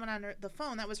arguing with someone on the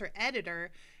phone. That was her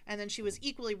editor, and then she was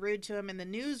equally rude to him in the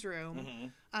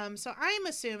newsroom. So I'm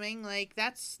assuming like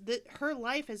her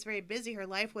life is very busy. Her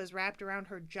life was wrapped around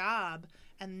her job,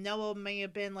 and Noah may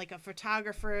have been like a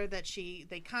photographer that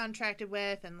they contracted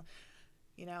with, and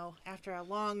after a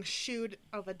long shoot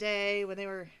of a day when they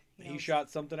were. He shot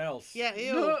something else. Yeah,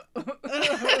 ew.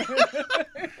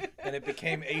 And it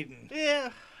became Aiden.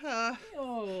 Yeah.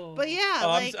 Oh. But yeah,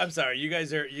 Oh, I'm sorry. You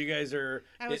guys are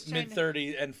I was trying mid to-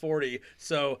 30 and 40.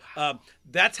 So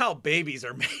that's how babies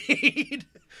are made.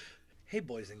 Hey,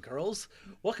 boys and girls.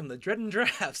 Welcome to Dread and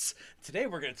Drafts. Today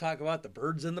we're going to talk about the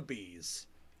birds and the bees.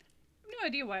 I have no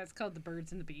idea why it's called the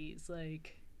birds and the bees.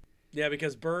 Like, Yeah,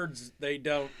 because birds, they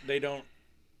don't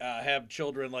have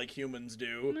children like humans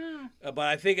do. no. But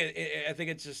I think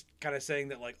it's just kind of saying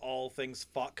that like all things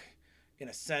fuck in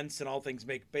a sense, and all things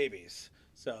make babies.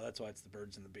 So that's why it's the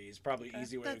birds and the bees. Probably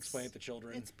easy way to explain it to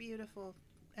children. It's beautiful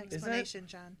explanation,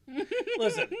 John.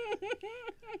 Listen,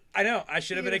 I know I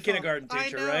should have been a Beautiful. kindergarten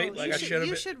teacher, I know. right? Like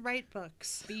You should write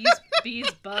books. Bees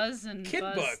buzz and Kid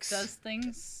Buzz books. does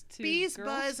things to Bees girls.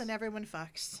 buzz and everyone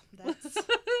fucks. That's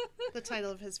the title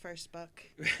of his first book.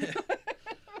 Bees,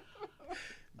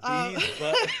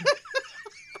 but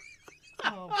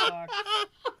Oh fuck.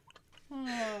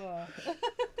 Oh.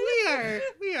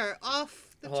 We are off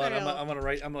the hold on,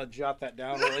 trail. I'm gonna jot that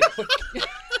down really quick.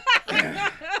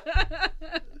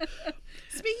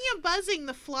 Speaking of buzzing,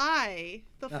 the fly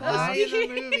Uh-huh. in the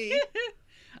movie.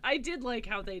 I did like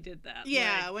how they did that.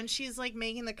 Yeah, Like, when she's like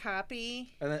making the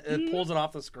copy And then it pulls it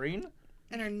off the screen.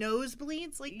 and her nose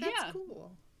bleeds, like that's Yeah.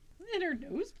 cool. and her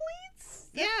nose bleeds?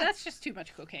 Yeah. That's just too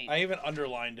much cocaine. I even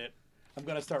underlined it. I'm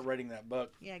gonna start writing that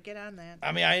book. Yeah, get on that.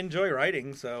 I mean, I enjoy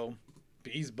writing, so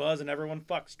bees buzz and everyone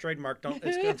fucks. Trademark. Don't.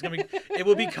 It's gonna be. It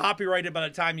will be copyrighted by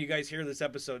the time you guys hear this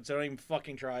episode. So don't even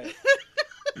fucking try it.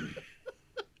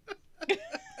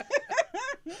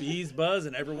 Bees buzz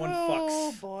and everyone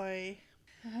Oh fucks. boy.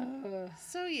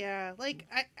 So yeah, like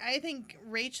I think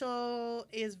Rachel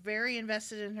is very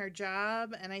invested in her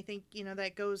job, and I think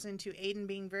that goes into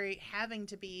Aiden having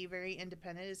to be very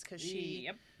independent, is because she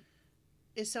Yep.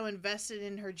 is so invested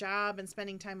in her job and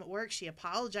spending time at work. She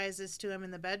apologizes to him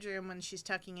in the bedroom when she's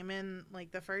tucking him in,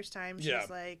 like the first time. She's Yeah.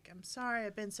 like, "I'm sorry,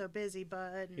 I've been so busy,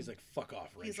 bud." And He's like, fuck off,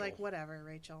 Rachel. he's like, "Whatever,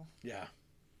 Rachel. Yeah.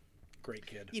 Great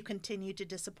kid. You continue to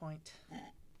disappoint."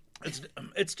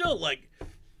 It's still like,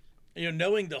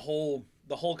 knowing the whole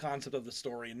concept of the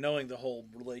story and knowing the whole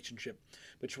relationship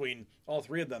between all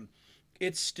three of them,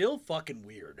 it's still fucking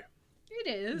weird. It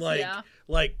is. Like, yeah.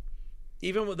 like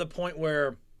even with the point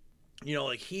where,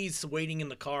 like he's waiting in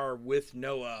the car with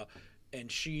Noah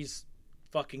and she's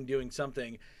fucking doing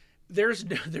something. There's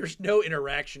no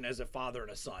interaction as a father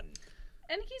and a son.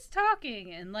 And he's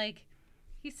talking and like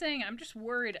he's saying, "I'm just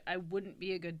worried I wouldn't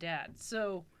be a good dad."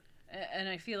 So, and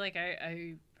I feel like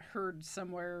I heard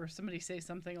somewhere somebody say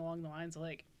something along the lines of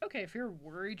like, "Okay, if you're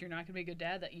worried you're not going to be a good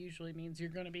dad, that usually means you're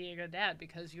going to be a good dad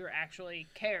because you actually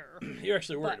care." You're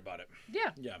actually worried But- about it.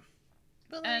 Yeah. Yeah.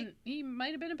 But And he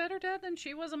might have been a better dad than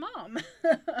she was a mom.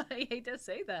 I hate to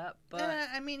say that, but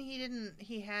I mean,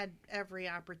 he had every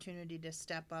opportunity to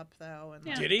step up though, and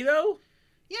Yeah. Did he though?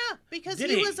 yeah, because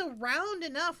Did he he? was around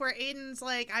enough where Aiden's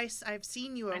like, I've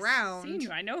seen you I've around. seen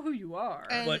you. I know who you are.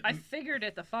 And- But- I figured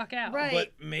it the fuck out. Right.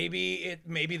 But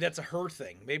maybe that's a her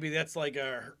thing. Maybe that's like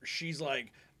she's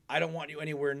like, I don't want you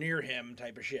anywhere near him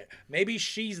type of shit. Maybe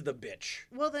she's the bitch.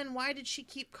 Well, then why did she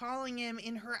keep calling him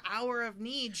in her hour of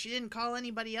need? She didn't call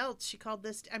anybody else. She called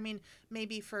this. I mean,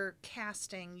 maybe for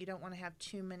casting, you don't want to have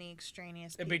too many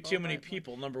extraneous It'd people. be too many but, like,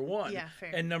 people, number one. Yeah,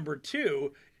 fair. And number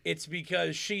two, it's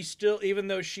because she still, even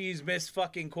though she's Miss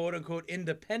fucking quote unquote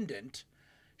independent,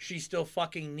 she still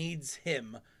fucking needs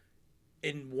him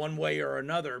in one way or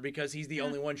another because he's the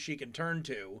only one she can turn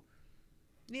to.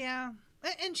 Yeah.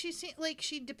 And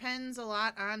she depends a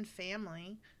lot on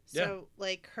family. So,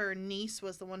 like, her niece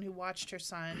was the one who watched her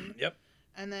son. Yep.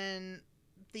 And then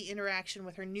the interaction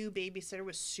with her new babysitter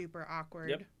was super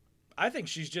awkward. Yep. I think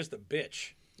she's just a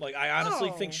bitch. Like, I honestly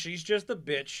Oh. think she's just a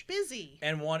bitch. Busy.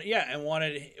 And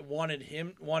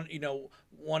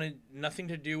wanted nothing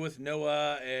to do with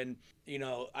Noah, and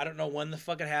I don't know when the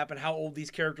fuck it happened, how old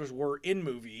these characters were in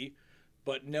movie,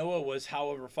 but Noah was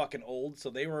however fucking old, so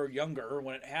they were younger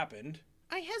when it happened.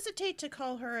 I hesitate to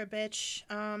call her a bitch.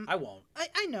 I won't.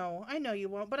 I know you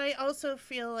won't, but I also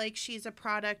feel like she's a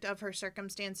product of her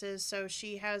circumstances. So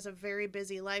she has a very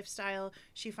busy lifestyle.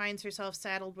 She finds herself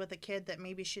saddled with a kid that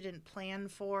maybe she didn't plan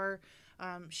for.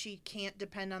 She can't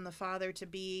depend on the father to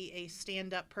be a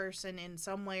stand-up person in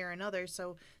some way or another,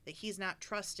 so that he's not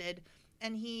trusted.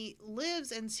 And he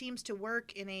lives and seems to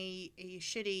work in a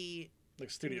shitty Like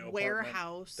studio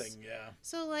warehouse thing, yeah.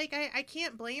 So, like, I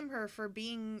can't blame her for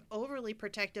being overly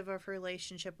protective of her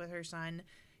relationship with her son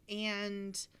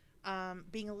and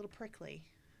being a little prickly.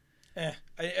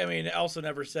 I mean, it also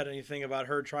never said anything about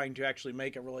her trying to actually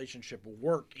make a relationship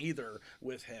work either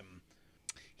with him.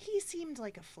 He seemed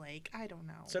like a flake. I don't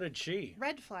know. So did she.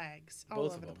 Red flags all Both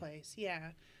over of the them. place. Yeah.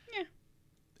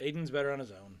 Aiden's better on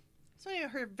his own. So, you know,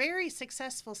 her very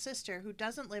successful sister, who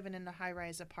doesn't live in a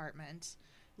high-rise apartment,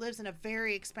 lives in a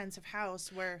very expensive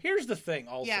house where... Here's the thing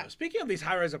also. Yeah. Speaking of these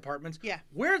high-rise apartments, Yeah.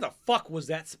 where the fuck was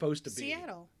that supposed to be?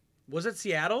 Seattle. Was it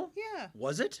Seattle? Yeah.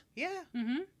 Was it? Yeah.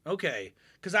 Mm-hmm. Okay.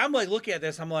 Because I'm like looking at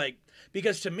this, I'm like,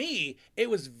 because to me, it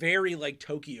was very like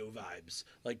Tokyo vibes.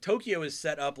 Like Tokyo is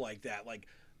set up like that. Like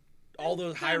all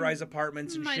those high-rise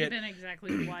apartments and Might shit. have been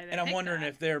exactly why they And I'm picked wondering that.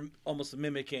 if they're almost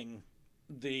mimicking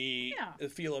the Yeah.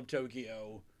 feel of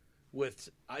Tokyo with...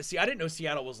 I didn't know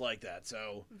Seattle was like that,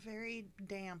 so... Very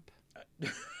damp.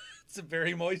 It's a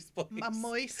very moist place. A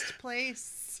moist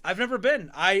place. I've never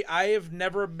been. I have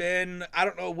never been. I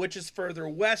don't know which is further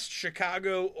west,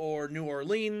 Chicago or New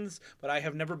Orleans, but I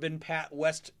have never been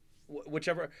west,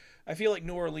 whichever. I feel like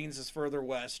New Orleans is further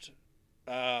west,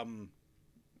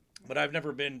 but I've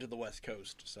never been to the West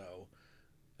Coast, so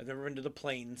I've never been to the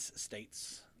Plains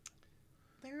states.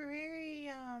 They're very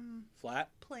Flat,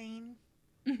 plain.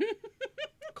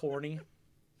 corny.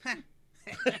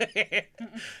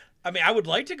 I mean, I would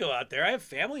like to go out there. I have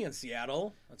family in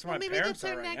Seattle. That's where Well, my maybe parents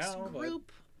that's are our right next now. but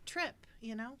group trip.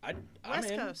 You know, I'm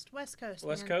West in. Coast, West Coast,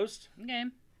 West man. Coast. Okay.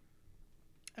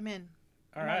 I'm in.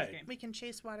 All Nice right. game. We can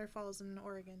chase waterfalls in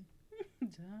Oregon.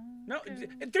 No,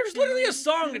 there's literally a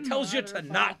song that tells you to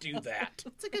not do that.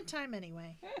 It's a good time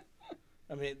anyway.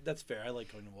 I mean, that's fair. I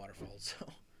like going to waterfalls.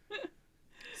 So.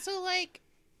 So, like,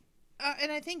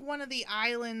 and I think one of the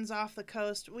islands off the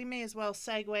coast, we may as well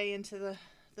segue into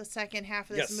the second half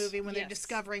of this Yes. movie when they're Yes.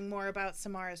 discovering more about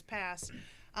Samara's past.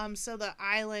 So the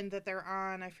island that they're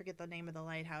on, I forget the name of the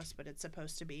lighthouse, but it's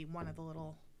supposed to be one of the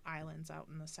little islands out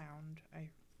in the Sound.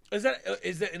 Is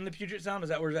that in the Puget Sound? Is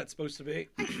that where that's supposed to be?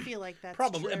 I feel like that's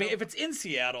Probably. true. I mean, if it's in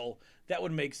Seattle, that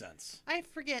would make sense. I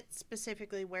forget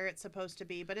specifically where it's supposed to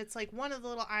be, but it's like one of the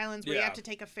little islands where you Yeah. have to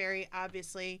take a ferry,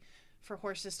 obviously, for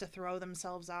horses to throw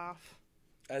themselves off.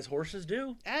 As horses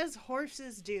do. As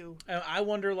horses do. And I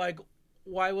wonder, like,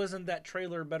 why wasn't that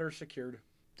trailer better secured?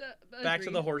 Back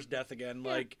to the horse death again.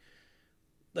 Yeah.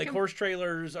 Like horse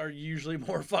trailers are usually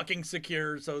more fucking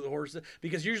secure, so the horses,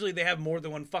 because usually they have more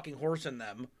than one fucking horse in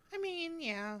them. I mean,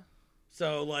 yeah.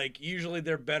 So like usually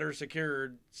they're better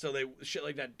secured, so shit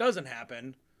like that doesn't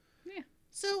happen.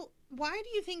 So, why do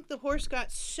you think the horse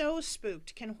got so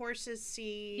spooked? Can horses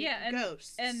see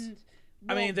ghosts? And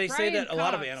I mean, they say Brian that a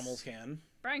lot of Cox- animals can,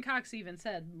 Brian Cox even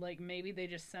said, like, maybe they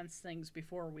just sense things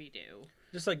before we do.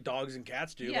 just like dogs and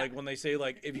cats do. Yeah. Like when they say,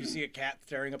 like, if you see a cat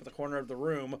staring up at the corner of the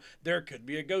room, there could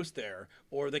be a ghost there,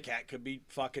 or the cat could be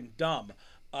fucking dumb.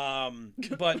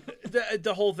 But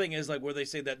the whole thing is like where they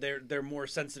say that they're more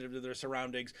sensitive to their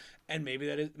surroundings, and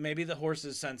maybe the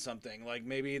horses sense something. Like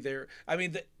maybe they're. I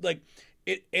mean,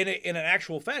 in an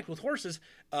actual fact with horses,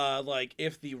 like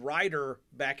if the rider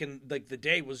back in like the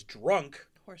day was drunk,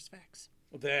 horse facts.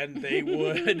 then they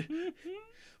would.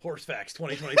 Horse facts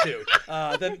 2022.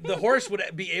 Then the horse would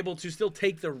be able to still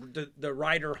take the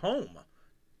rider home,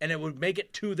 and it would make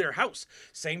it to their house.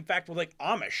 Same fact with like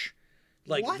Amish.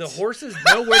 Like What? the horses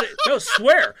know where to no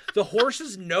swear. The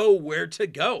horses know where to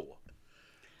go.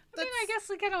 I mean, I guess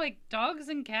kind of like dogs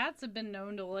and cats have been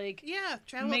known to like Yeah,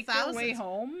 travel make their thousands. way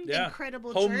home. Yeah.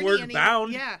 Incredible Homeward journey. And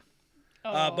bound. Yeah.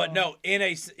 But no,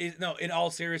 in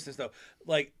all seriousness though,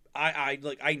 like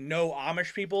I know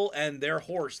Amish people and their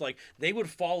horse, like they would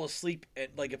fall asleep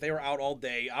at, like if they were out all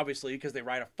day, obviously because they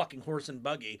ride a fucking horse and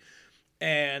buggy,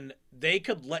 and they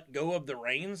could let go of the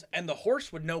reins and the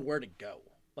horse would know where to go.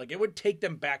 Like it would take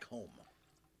them back home.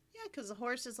 Yeah, because the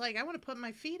horse is like, I want to put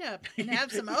my feet up and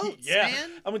have some oats, Yeah, man.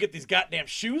 I'm gonna get these goddamn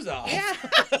shoes off. Yeah.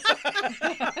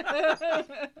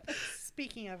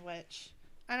 Speaking of which,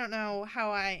 I don't know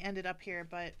how I ended up here,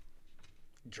 but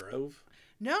Drove.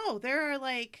 no, there are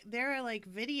like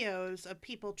videos of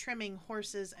people trimming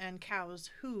horses and cows'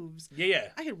 hooves. Yeah.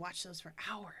 I could watch those for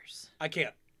hours. I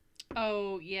can't.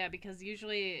 Oh, yeah, because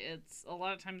usually it's a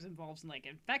lot of times involves like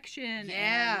infection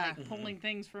Yeah. and like pulling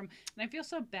things from. And I feel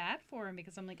so bad for him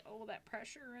because I'm like, oh, that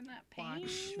pressure and that pain.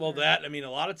 Watch. Well, that, I mean,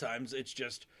 a lot of times it's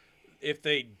just if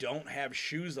they don't have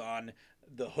shoes on,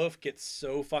 the hoof gets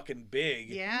so fucking big.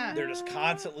 Yeah. They're just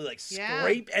constantly like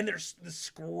Yeah. and they're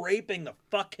scraping the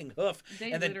fucking hoof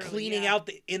They and then literally- cleaning yeah. out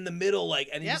in the middle, like,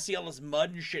 and you Yep. see all this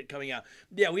mud and shit coming out.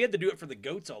 Yeah, we had to do it for the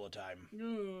goats all the time.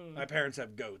 Ugh. My parents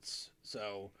have goats,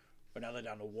 so, but now they're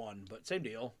down to one, but same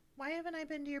deal. Why haven't I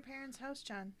been to your parents' house,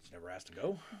 John? Just never asked to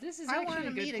go. This is I actually wanna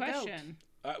a good meet a goat. question.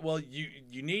 Well,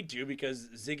 you need to because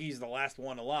Ziggy's the last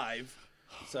one alive.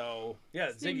 So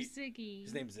yeah, His name's Ziggy. Ziggy.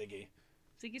 His name's Ziggy.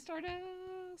 Ziggy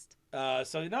Stardust.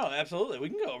 So no, absolutely, we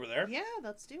can go over there. Yeah,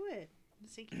 let's do it.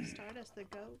 Ziggy Stardust, the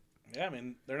goat. Yeah, I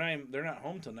mean they're not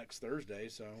home till next Thursday,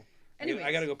 so I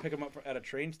Anyways. got to go pick them up at a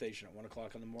train station at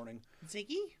 1:00 in the morning.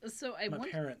 Ziggy? So I My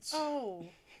want parents. Oh,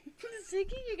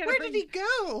 Ziggy. You gotta where bring, did he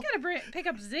go? pick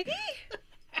up Ziggy.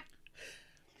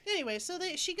 Anyway, so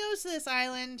she goes to this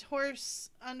island, Horse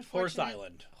unfortunate.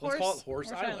 Island. Let's call it Horse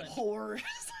Horse Island. Horse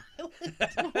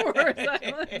Island. Horse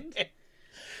Island.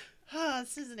 Oh,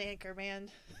 this is an anchor, man.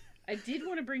 I did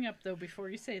want to bring up though before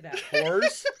you say that.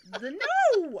 Horse.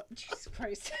 No, Jesus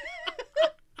Christ.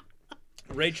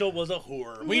 Rachel was a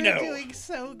whore. We We're know. doing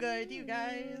so good, you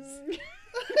guys.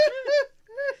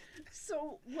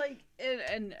 So like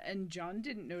and John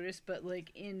didn't notice, but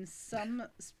like in some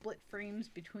split frames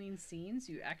between scenes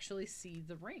you actually see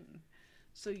the ring.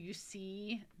 So you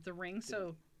see the ring.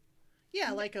 So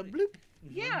Yeah, like a bloop.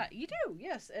 yeah, you do.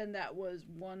 Yes, and that was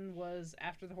one was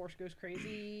after the horse goes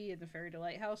crazy in the Fairy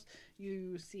Delight House.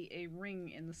 You see a ring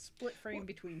in the split frame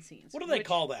between scenes. What do they which-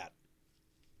 call that?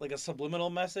 Like a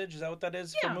subliminal message? Is that what that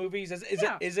is Yeah. for movies? Is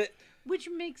Yeah. it? Which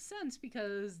makes sense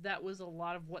because that was a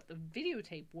lot of what the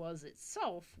videotape was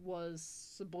itself was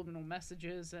subliminal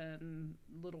messages and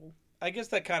little. I guess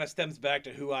that kind of stems back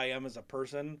to who I am as a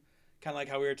person. Kind of like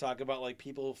how we were talking about like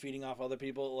people feeding off other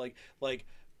people. Like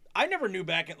I never knew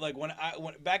back in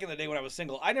back in the day when I was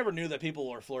single, I never knew that people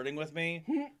were flirting with me.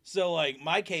 So like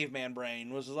my caveman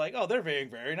brain was like, oh, they're very,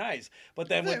 very nice. But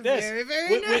then with They're this, very, very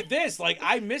with nice. this, like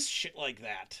I miss shit like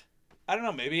that. I don't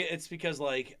know. Maybe it's because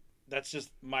like that's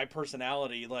just my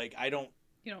personality. Like I don't.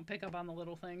 You don't pick up on the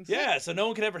little things. Yeah. So no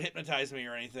one could ever hypnotize me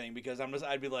or anything because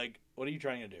I'd be like, what are you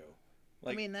trying to do?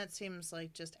 Like, I mean, that seems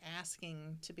like just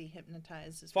asking to be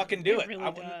hypnotized. Is fucking do It it.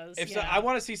 really does, If yeah. I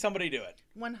want to see somebody do it.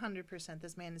 100%.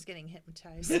 This man is getting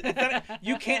hypnotized.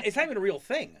 You can't. It's not even a real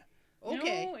thing.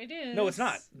 Okay. No, it is. No, it's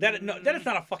not. That is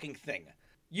not a fucking thing.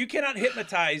 You cannot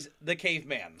hypnotize the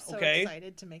caveman. So Okay,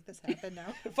 excited to make this happen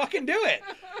now. fucking do it.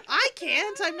 I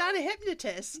can't. I'm not a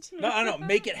hypnotist. No.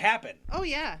 Make it happen. Oh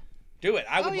yeah. Do it.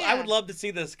 I Oh, would. yeah. I would love to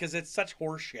see this because it's such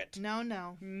horse shit. No,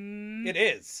 no. Mm, It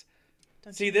is.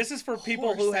 Don't See, you- this is for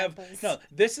people who Horse have apples. no.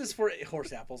 This is for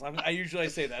horse apples. I usually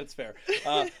say that. It's fair.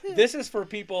 This is for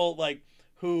people like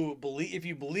who believe. If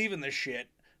you believe in this shit,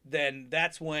 then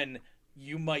that's when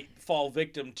you might fall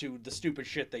victim to the stupid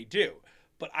shit they do.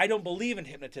 But I don't believe in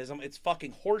hypnotism. It's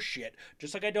fucking horse shit.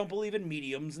 Just like I don't believe in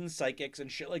mediums and psychics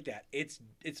and shit like that. It's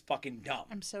fucking dumb.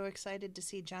 I'm so excited to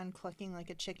see John clucking like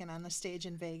a chicken on the stage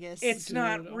in Vegas. It's Dude,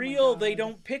 not oh my real. They God.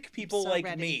 don't pick people so like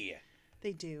ready. me.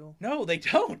 They do. No, they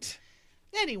don't.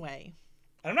 Anyway.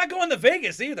 I'm not going to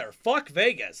Vegas either. Fuck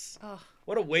Vegas. Oh,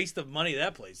 What a waste of money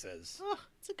that place is. oh,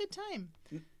 it's a good time.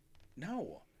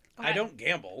 No. Oh, I don't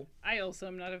gamble. I also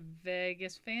am not a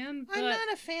Vegas fan, but I'm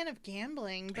not a fan of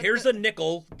gambling. But Here's a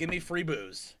nickel. Give me free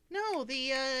booze. No,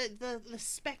 the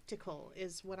spectacle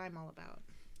is what I'm all about.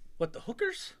 What, the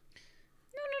hookers?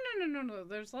 no.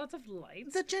 There's lots of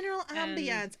lights. The general And-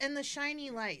 ambiance and the shiny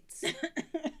lights.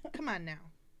 Come on now.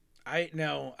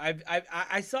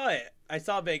 I saw it. I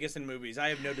saw Vegas in movies. I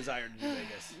have no desire to do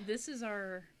Vegas. This is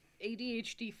our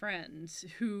ADHD friend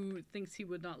who thinks he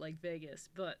would not like Vegas,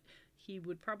 but he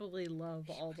would probably love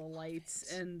all the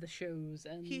lights and the shows.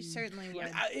 And He certainly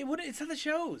would. It's not the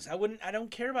shows. I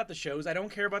don't care about the shows. I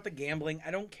don't care about the gambling. I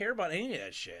don't care about any of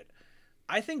that shit.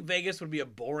 I think Vegas would be a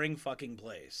boring fucking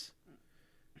place.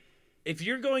 If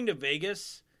you're going to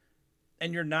Vegas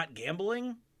and you're not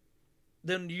gambling,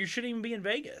 then you shouldn't even be in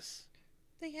Vegas.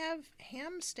 They have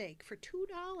ham steak for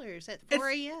 $2 at 4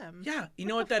 a.m. Yeah, you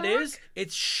know what the that is? fuck?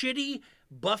 It's shitty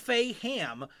buffet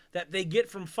ham that they get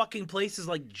from fucking places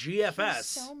like GFS. He's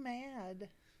so mad.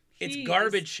 It's He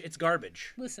garbage. It's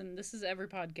garbage. Listen, this is every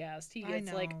podcast. He I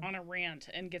gets like know. on a rant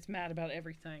and gets mad about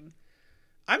everything.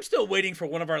 I'm still waiting for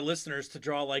one of our listeners to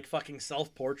draw like fucking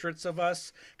self-portraits of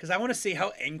us because I want to see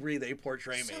how angry they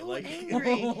portray me. So Like,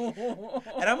 angry.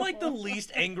 and I'm like the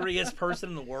least angriest person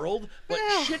in the world, but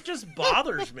No. shit just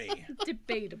bothers me.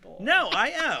 Debatable. No, I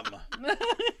am.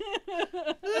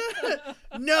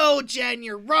 No, Jen,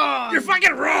 you're wrong. You're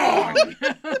fucking wrong.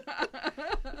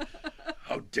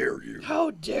 How dare you?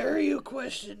 How dare you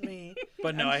question me?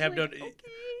 But no, I have no.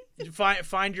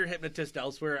 Find your hypnotist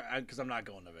elsewhere because I'm not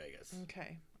going to Vegas.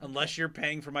 Okay. Unless you're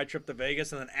paying for my trip to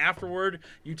Vegas and then afterward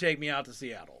you take me out to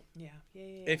Seattle. Yeah.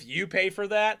 If you pay for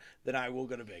that, then I will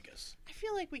go to Vegas. I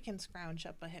feel like we can scrounge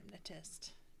up a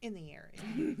hypnotist in the area.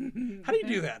 How do you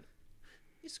do that?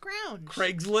 You scrounge.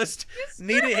 Craigslist.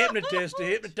 Need a hypnotist to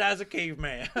hypnotize a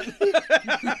caveman.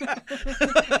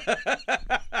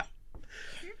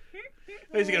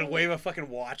 He's gonna wave a fucking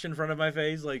watch in front of my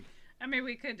face, like. I mean,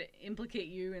 we could implicate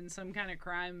you in some kind of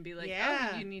crime and be like,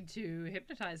 Yeah. oh, you need to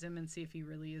hypnotize him and see if he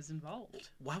really is involved.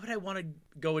 Why would I want to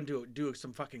go and do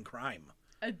some fucking crime?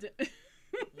 A d-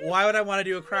 Why would I want to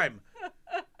do a crime?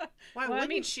 Why Well, I wouldn't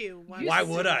mean, you? Why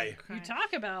would I? you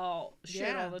talk about shit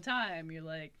Yeah. all the time. You're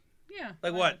like, yeah.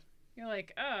 Like why what? not? You're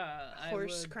like, I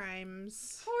Horse would...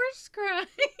 crimes. Horse crime.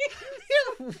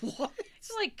 What?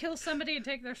 It's like kill somebody and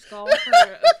take their skull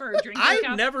for a drinking I've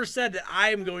cup. never said that I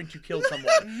am going to kill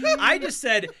someone. I just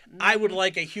said I would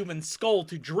like a human skull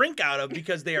to drink out of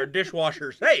because they are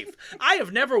dishwasher safe. I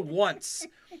have never once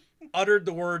uttered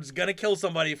the words "gonna kill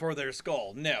somebody for their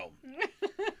skull." No,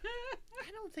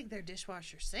 I don't think they're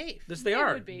dishwasher safe. this they They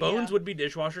are. would be, Bones yeah. would be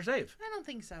dishwasher safe. I don't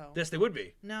think so. This they would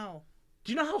be. No.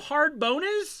 Do you know how hard bone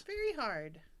is? Very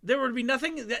hard. There would be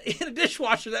nothing in a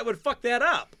dishwasher that would fuck that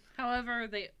up. However,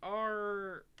 they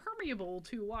are permeable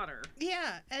to water.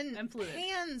 Yeah, and fluid.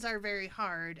 pans are very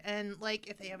hard. And, like,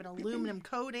 if they have an aluminum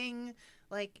coating,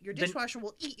 like, your Then- dishwasher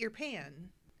will eat your pan.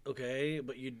 Okay,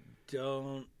 but you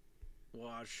don't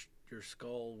wash your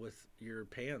skull with your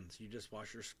pans. You just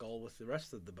wash your skull with the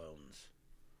rest of the bones.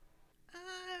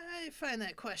 I find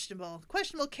that questionable.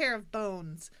 Questionable care of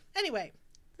bones. Anyway,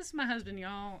 This is my husband,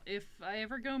 y'all. If I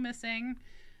ever go missing,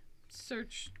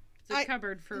 search the I-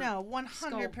 cupboard for no,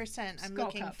 100% I'm skull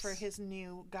looking cups. for his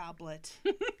new goblet.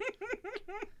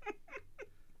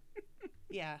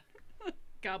 Yeah,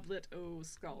 goblet o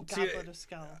skull. See, goblet of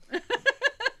skull.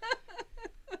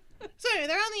 So anyway,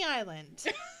 they're on the island.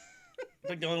 I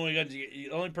think the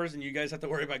only person you guys have to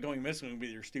worry about going missing would be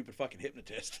your stupid fucking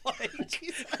hypnotist. Like,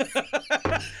 Jesus.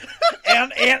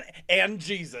 and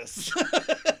Jesus.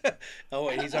 Oh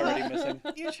wait, he's already missing.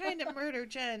 You're trying to murder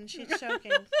Jen. She's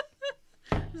choking.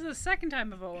 This is the second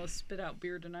time I've almost spit out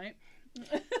beer tonight.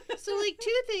 So, like,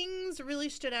 two things really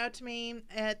stood out to me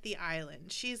at the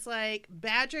island. She's, like,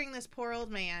 badgering this poor old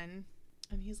man.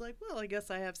 And he's like, well, I guess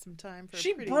I have some time for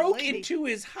She a pretty broke lady. into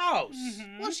his house.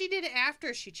 Well, she did it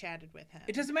after she chatted with him.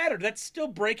 It doesn't matter. That's still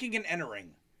breaking and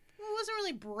entering. Well, it wasn't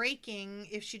really breaking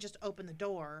if she just opened the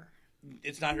door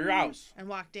It's not your house. and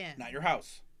walked in. Not your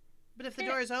house. But if the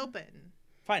door is open,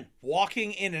 Fine.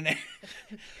 Walking in and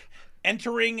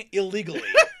entering illegally.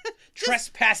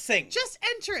 Trespassing. just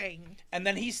entering. And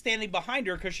then he's standing behind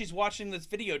her because she's watching this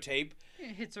videotape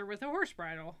It hits her with a horse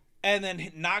bridle. and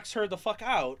then knocks her the fuck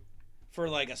out for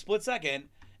like a split second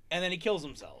and then he kills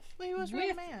himself. Well, he was real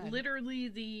With mad. literally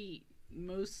the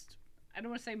most, I don't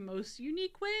want to say most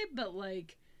unique way, but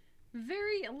like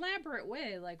very elaborate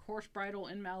way, like horse bridle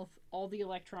in mouth, all the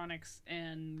electronics,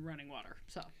 and running water.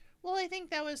 So Well, I think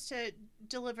that was to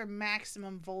deliver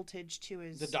maximum voltage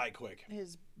to The die quick.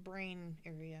 his brain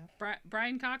area.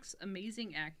 Brian Cox,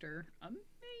 amazing actor,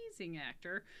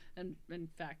 and in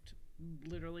fact,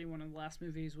 literally one of the last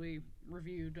movies we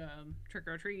reviewed, Trick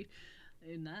or Treat,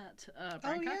 in that.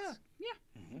 Brian Oh, Cox,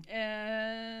 yeah,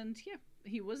 and yeah,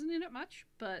 he wasn't in it much,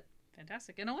 but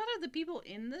fantastic. And a lot of the people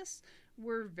in this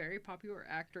were very popular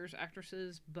actors,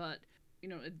 actresses, but you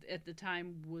know, at the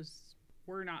time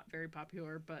were not very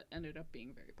popular, but ended up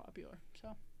being very popular.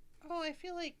 So. Oh, I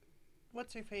feel like,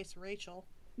 what's her face, Rachel?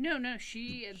 No,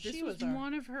 she. This She was was our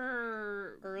one of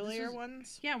her Earlier this was-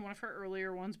 ones? Yeah, one of her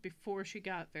earlier ones before she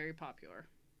got very popular.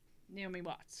 Naomi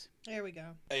Watts. There we go.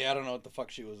 Hey, I don't know what the fuck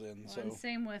she was in, so. And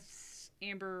same with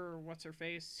Amber, what's her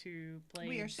face, who played.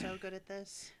 We are so good at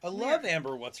this. I love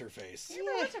Amber What's Her Face.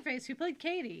 Amber, what's her face, who played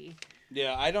Katie.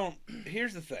 Yeah, I don't.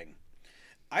 Here's the thing.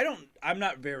 I'm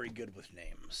not very good with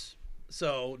names.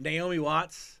 So Naomi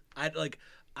Watts,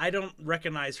 I don't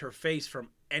recognize her face from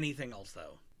anything else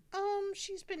though.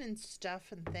 She's been in stuff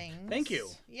and things. Thank you.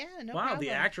 Yeah, no Wow, problem. the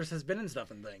actress has been in stuff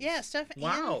and things. Yeah, stuff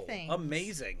Wow, and things.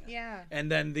 amazing. Yeah.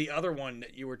 And then the other one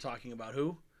that you were talking about,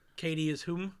 who? Katie is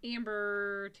whom?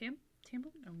 Amber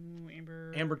Tamblin? Oh,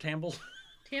 Amber. Amber Tamble.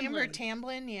 Tamblin. Amber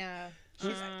Tamblin, yeah.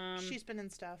 She's been in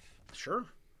stuff. Sure.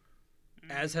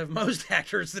 As have most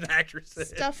actors and actresses.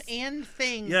 Stuff and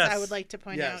things, Yes. I would like to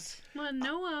point out. Well,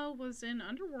 Noah was in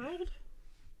Underworld.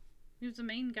 He was the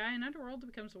main guy in Underworld.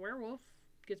 Becomes a werewolf.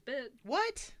 Gets bit.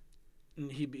 What?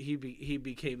 And he became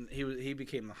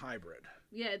the hybrid.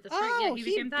 Yeah, that's right. Yeah, he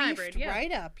became the beefed hybrid. Yeah.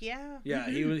 right up, yeah. Yeah,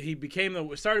 he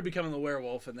started becoming the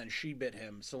werewolf, and then she bit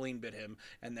him. Celine bit him,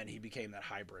 and then he became that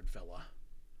hybrid fella.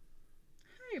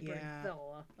 Hybrid Yeah.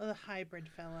 fella. Oh, the hybrid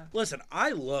fella. Listen,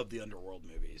 I love the Underworld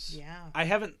movies. Yeah. I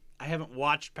haven't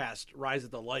watched past Rise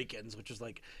of the Lycans, which is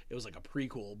like it was like a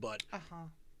prequel, but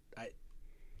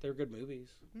they're good movies.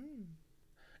 Mm.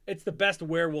 It's the best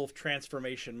werewolf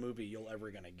transformation movie you'll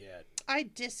ever gonna get. I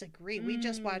disagree. We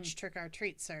just watched Trick or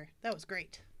Treat, sir. That was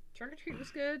great. Trick or Treat was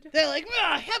good. They're like,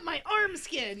 I have my arm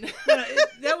skin.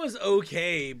 That was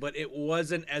okay, but it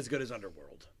wasn't as good as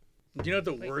Underworld. Do you know what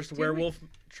the worst werewolf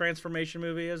transformation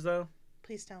movie is, though?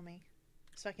 Please tell me,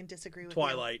 so I can disagree with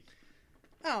Twilight.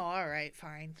 you. Oh, all right,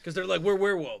 fine. Because they're like, we're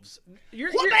werewolves.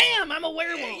 Bam! I'm a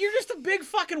werewolf. You're just a big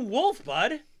fucking wolf,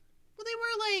 bud. Well, they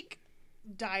were like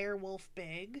dire wolf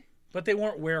big. But they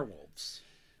weren't werewolves.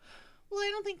 Well, I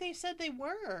don't think they said they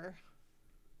were.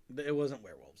 It wasn't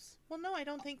werewolves. Well, no, I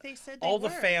don't think they said they All were.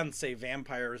 the fans say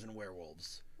vampires and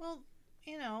werewolves. Well,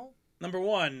 you know, Number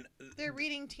one, they're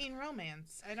reading teen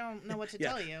romance. I don't know what to Yeah.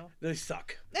 tell you. they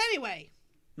suck. Anyway,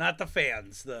 Not the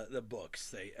fans, the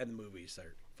books and the movies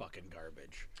are fucking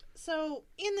garbage. so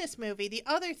in this movie, the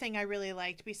other thing I really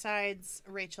liked, besides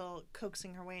Rachel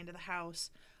coaxing her way into the house,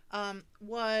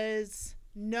 was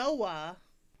Noah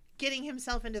getting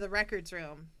himself into the records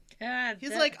room. God,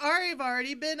 He's like, I've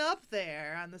already been up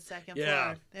there on the second Yeah.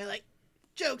 floor. They're like,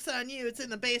 joke's on you. It's in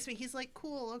the basement. He's like,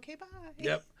 cool. Okay, bye.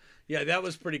 Yep. Yeah, that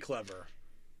was pretty clever.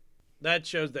 That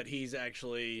shows that he's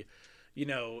actually,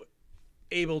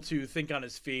 able to think on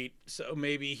his feet. So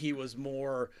maybe he was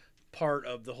more part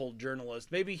of the whole journalist.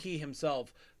 Maybe he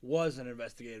himself was an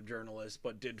investigative journalist,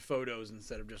 but did photos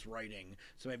instead of just writing.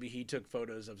 So maybe he took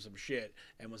photos of some shit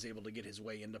and was able to get his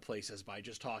way into places by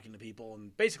just talking to people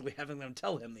and basically having them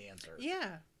tell him the answer.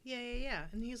 Yeah.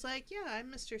 And he's like, yeah, I'm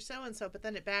Mr. So-and-so. But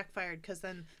then it backfired because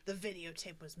then the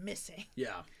videotape was missing.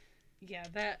 Yeah. Yeah,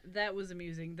 that was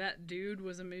amusing. That dude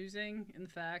was amusing in the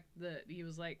fact that he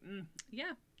was like,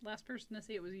 yeah, last person to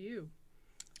see it was you.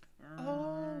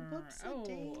 Oh, whoops.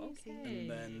 Okay.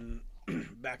 And then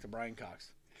back to Brian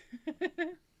Cox.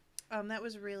 That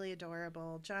was really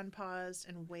adorable. John paused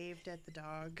and waved at the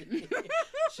dog.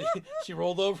 She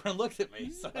rolled over and looked at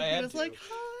me, so I He had was to. like,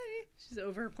 hi. She's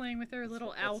over playing with her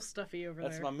little owl stuffy over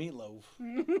That's there. my meatloaf.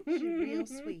 She's real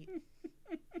sweet.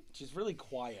 She's really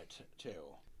quiet too.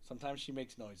 Sometimes she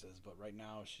makes noises, but right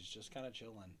now she's just kind of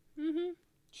chilling. Mm-hmm.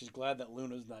 She's glad that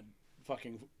Luna's not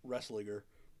fucking wrestling her.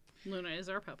 Luna is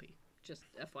our puppy. Just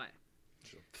FYI.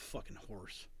 She's a fucking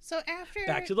horse. So after...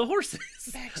 Back to the horses.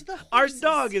 Back to the Our horses.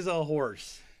 dog is a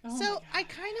horse. So I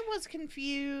kind of was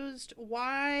confused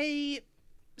why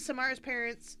Samara's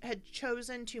parents had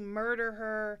chosen to murder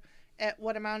her at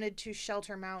what amounted to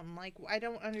Shelter Mountain. Like, I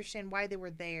don't understand why they were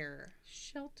there.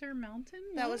 Shelter Mountain?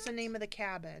 That was the What? name of the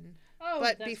cabin. Oh,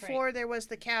 But that's before right. there was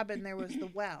the cabin, there was the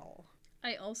well.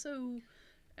 I also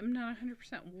am not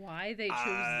 100% why they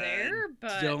chose there,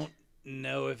 but Don't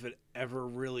know if it ever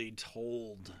really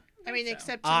told. I mean, so.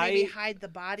 except to maybe I- hide the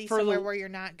body for somewhere the- where you're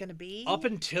not going to be. Up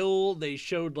until they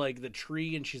showed like the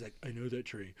tree, and she's like, "I know that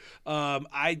tree."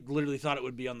 I literally thought it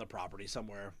would be on the property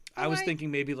somewhere. I was I- thinking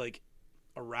maybe like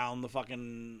around the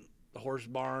fucking horse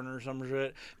barn or some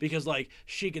shit, because like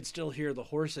she could still hear the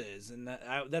horses, and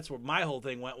that's where my whole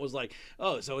thing went, was like,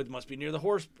 oh, so it must be near the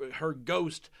horse. Her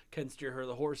ghost can steer her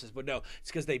the horses, but no,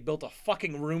 it's because they built a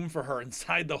fucking room for her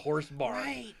inside the horse barn.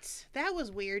 Right. That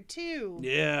was weird, too.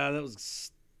 Yeah, that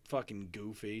was fucking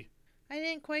goofy. I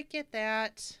didn't quite get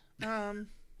that.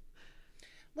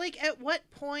 Like, at what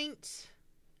point...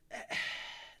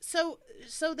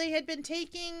 So they had been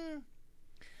taking...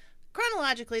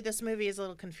 Chronologically, this movie is a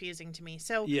little confusing to me.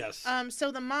 So, Yes. so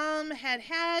the mom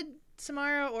had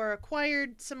Samara or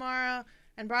acquired Samara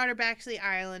and brought her back to the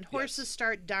island. Horses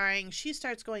start dying. She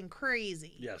starts going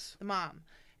crazy. Yes. The mom.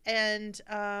 And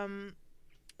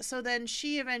so then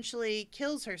she eventually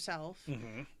kills herself.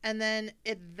 Mm-hmm. And then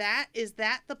is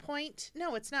that the point?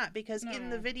 No, it's not, because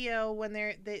in the No. video when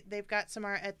they've got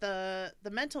Samara at the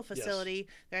mental facility,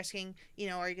 they're asking,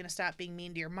 are you going to stop being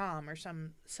mean to your mom or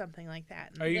something like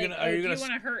that. Are you Like, gonna? Are you if gonna? you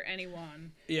want to hurt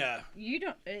anyone? Yeah. You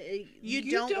don't. You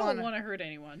You don't don't wanna- want to hurt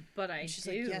anyone, but I And she's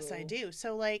do. like, yes, I do.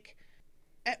 So, like,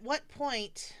 at what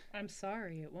point? I'm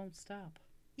sorry, it won't stop.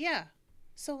 Yeah.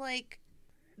 So, like,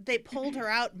 they pulled her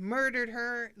out, murdered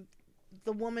her.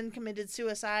 The woman committed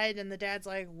suicide, and the dad's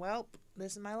like, well,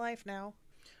 this is my life now.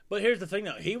 But here's the thing,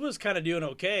 though. He was kind of doing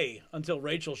okay until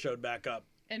Rachel showed back up.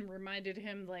 And reminded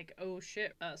him, like, oh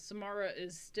shit, Samara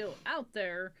is still out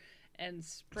there and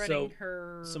spreading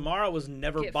her. Samara was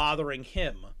never gift. bothering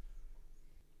him.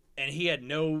 And he had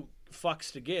no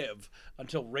fucks to give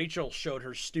until Rachel showed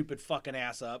her stupid fucking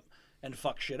ass up and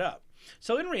fucked shit up.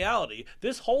 So in reality,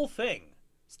 this whole thing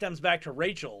stems back to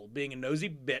Rachel being a nosy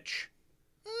bitch.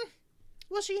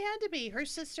 Well, she had to be. Her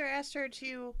sister asked her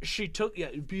to, She took, be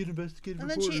an investigative and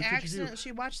then reporter. she that's what you do.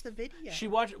 accidentally watched the video. She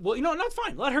watched. Well, you know, that's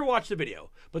fine. Let her watch the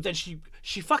video. But then she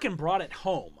fucking brought it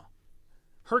home.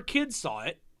 Her kids saw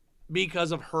it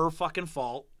because of her fucking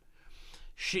fault.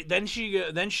 Then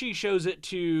she shows it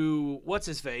to what's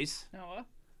his face. Noah.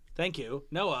 Thank you,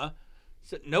 Noah.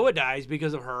 So Noah dies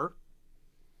because of her.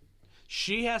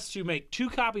 She has to make 2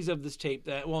 copies of this tape.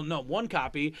 One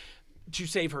copy to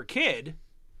save her kid.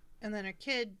 And then her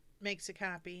kid makes a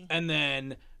copy. And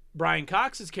then Brian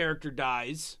Cox's character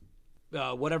dies.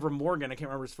 Whatever Morgan, I can't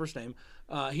remember his first name.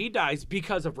 He dies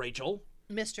because of Rachel.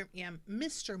 Mr.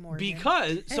 Morgan.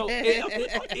 Because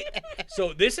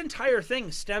so this entire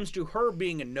thing stems to her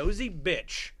being a nosy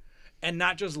bitch and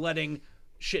not just letting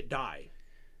shit die.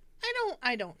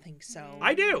 I don't think so.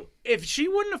 I do. If she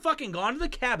wouldn't have fucking gone to the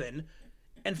cabin,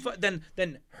 and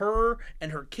then her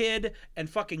and her kid and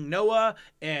fucking Noah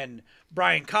and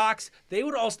Brian Cox, they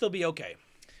would all still be okay.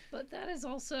 But that is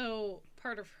also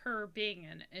part of her being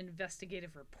an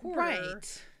investigative reporter.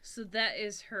 Right. So that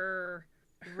is her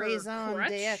Raison crutch.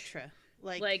 d'etre.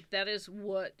 Like that is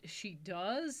what she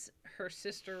does. Her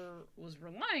sister was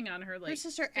relying on her. Like her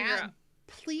sister figure out-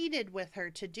 pleaded with her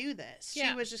to do this. Yeah,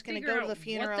 She was just going to figure go to the out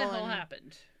funeral. What the hell and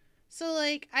happened? So,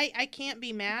 like, I can't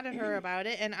be mad at her about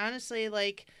it. And honestly,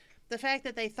 like, the fact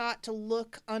that they thought to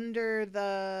look under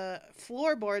the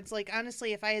floorboards, like,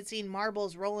 honestly, if I had seen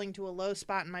marbles rolling to a low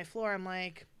spot in my floor, I'm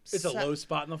like... It's a low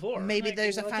spot in the floor. Maybe Like,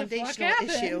 there's a what the fuck foundational happened?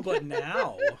 issue. But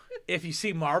now, if you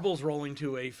see marbles rolling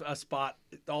to a spot,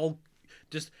 all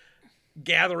just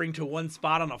gathering to one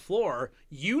spot on the floor,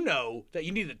 you know that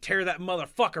you need to tear that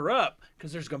motherfucker up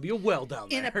because there's going to be a well down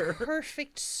In a there.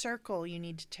 perfect circle, you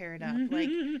need to tear it up. Like,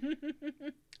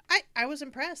 I was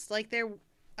impressed. Like, there...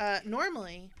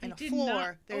 normally in I a did floor,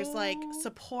 not- there's like Oh.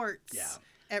 supports Yeah.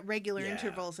 at regular Yeah.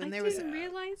 intervals, and I there was. didn't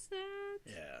realize that.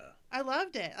 Yeah, I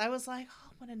loved it. I was like, oh,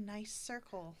 what a nice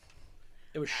circle.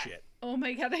 it was shit. Oh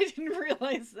my god, I didn't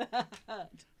realize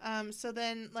that. So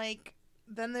then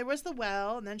then there was the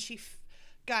well, and then she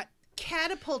got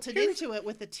catapulted Here's- into it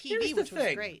with the here's TV, the which was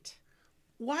thing. great.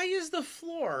 Why is the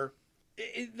floor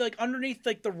like underneath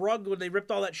like the rug when they ripped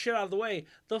all that shit out of the way?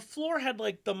 The floor had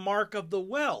like the mark of the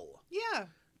well. Yeah.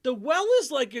 The well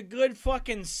is like a good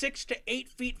fucking 6 to 8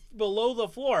 feet below the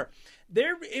floor.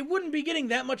 It wouldn't be getting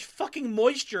that much fucking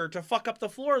moisture to fuck up the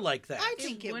floor like that. I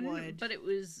think it wouldn't, would. but it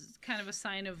was kind of a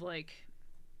sign of like,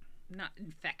 not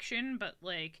infection, but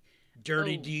like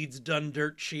Dirty Oh. deeds done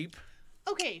dirt cheap.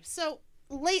 Okay, so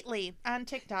lately on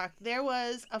TikTok, there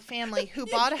was a family who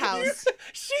bought a house.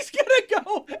 She's gonna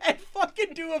go and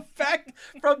fucking do a fact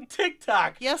from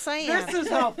TikTok. Yes, I am. This is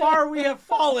how far we have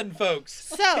fallen, folks.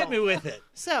 So- Hit me with it.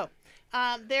 So,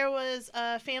 there was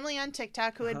a family on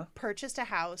TikTok who Uh-huh. had purchased a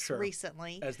house Sure.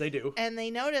 recently, As they do. and they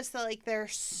noticed that like their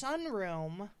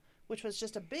sunroom, which was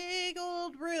just a big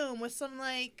old room with some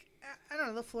like I don't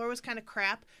know, the floor was kind of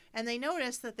crap, and they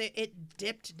noticed that it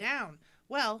dipped down.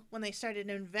 Well, when they started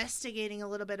investigating a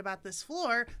little bit about this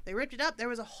floor, they ripped it up. There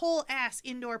was a whole ass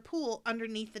indoor pool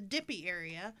underneath the dippy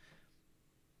area.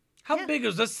 How Yeah. big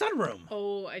is the sunroom?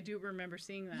 oh, I do remember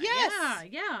seeing that. Yes!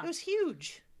 Yeah. It was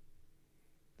huge.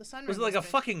 The sunroom Was it like a big.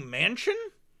 fucking mansion?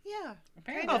 Yeah.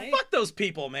 Apparently. Oh, Right. fuck those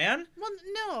people, man. Well,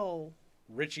 no.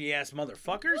 Richie ass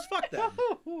motherfuckers. Fuck them.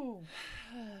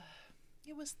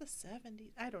 It was the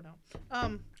 70s. I don't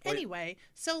know. Anyway,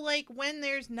 so like when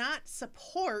there's not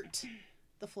support,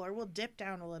 the floor will dip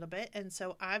down a little bit, and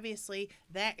so obviously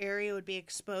that area would be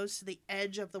exposed to the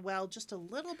edge of the well just a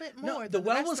little bit more. No, the than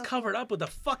well rest was of the covered up with a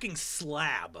fucking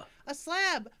slab. a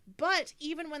slab. But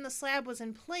even when the slab was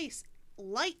in place,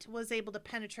 light was able to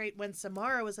penetrate when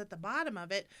Samara was at the bottom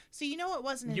of it. So you know it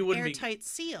wasn't You an wouldn't be- airtight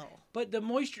seal. But the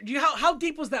moisture. How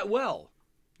deep was that well?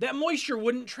 That moisture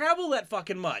wouldn't travel that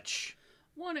fucking much.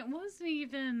 One, it wasn't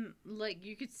even like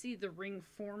you could see the ring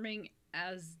forming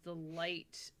as the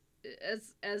light,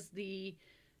 as the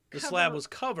Slab was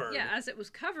covered. Yeah, as it was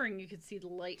covering, you could see the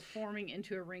light forming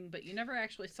into a ring, but you never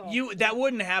actually saw. That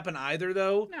wouldn't happen either,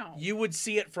 though. No. You would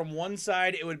see it from one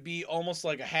side. It would be almost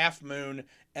like a half moon,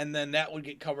 and then that would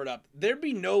get covered up. There'd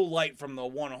be no light from the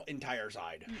one entire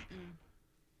side.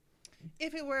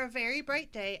 If it were a very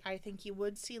bright day, I think you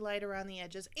would see light around the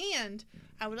edges. And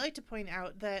I would like to point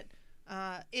out that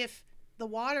If the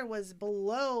water was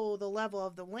below the level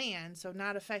of the land, so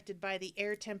not affected by the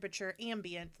air temperature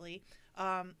ambiently,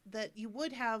 that you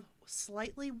would have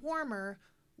slightly warmer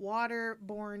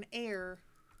waterborne air,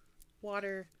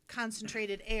 water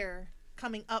concentrated air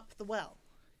coming up the well.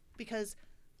 Because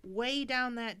way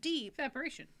down that deep,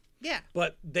 Evaporation. yeah.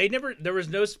 But there was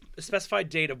no specified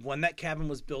date of when that cabin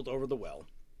was built over the well.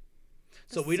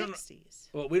 So the we don't 60s.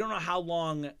 well, we don't know how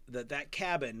long that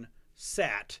cabin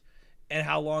sat and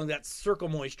how long that circle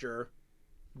moisture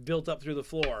built up through the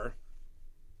floor.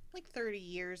 Like 30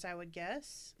 years, I would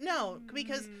guess. No,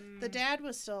 because the dad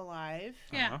was still alive.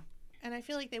 Yeah. Uh-huh. And I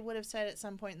feel like they would have said at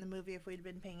some point in the movie if we'd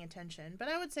been paying attention. But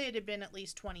I would say it had been at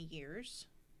least 20 years.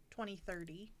 20,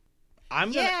 30.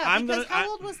 How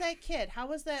old was that kid? How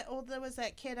was that old was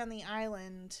that kid on the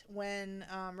island when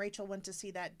Rachel went to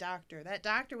see that doctor? That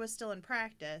doctor was still in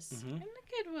practice. Mhm. And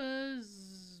the kid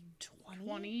was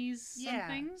 20s Yeah.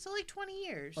 something. So like 20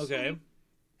 years. Okay.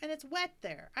 And it's wet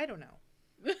there. I don't know.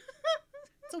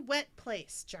 It's a wet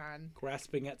place, John.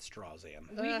 Grasping at straws, Anne.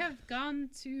 We Ugh. have gone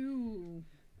to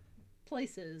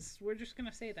places. We're just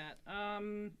gonna say that.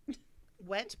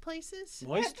 Wet places?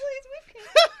 Moist? We've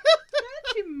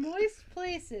gone to moist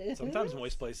places. Sometimes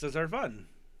moist places are fun.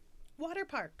 Water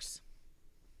parks.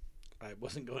 I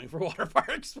wasn't going for water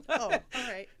parks. Oh, all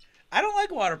right. I don't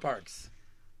like water parks.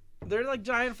 They're like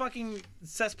giant fucking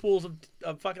cesspools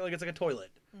of fucking, like it's like a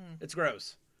toilet. It's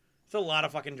gross. It's a lot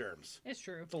of fucking germs. It's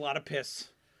true. It's a lot of piss.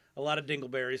 A lot of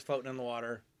dingleberries floating in the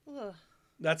water. Ugh,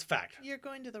 That's a fact. you're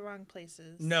going to the wrong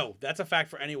places. No, that's a fact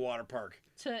for any water park.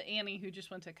 To Annie, who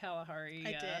just went to Kalahari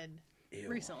I did. Ew.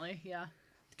 recently. Yeah.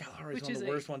 Kalahari's Which one of is the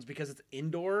worst ones because it's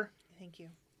indoor. Thank you.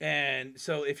 And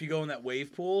so if you go in that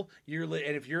wave pool, and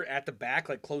if you're at the back,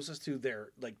 like closest to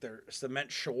their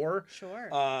cement shore, Sure.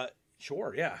 the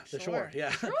shore, yeah.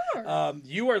 Sure.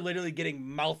 You are literally getting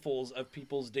mouthfuls of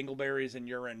people's dingleberries and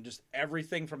urine, just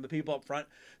everything from the people up front.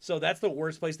 So that's the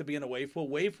worst place to be in a wave pool.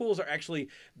 Wave pools are actually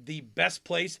the best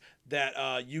place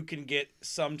that you can get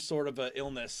some sort of a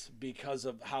illness because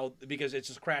it's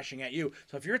just crashing at you.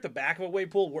 So if you're at the back of a wave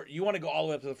pool, you want to go all the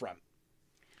way up to the front.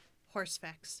 Horse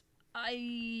facts.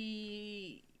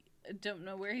 I don't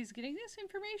know where he's getting this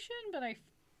information, but I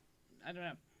don't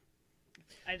know.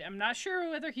 I'm not sure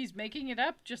whether he's making it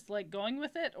up, just like going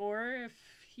with it, or if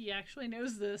he actually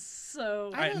knows this.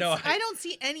 So I know. I don't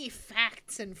see any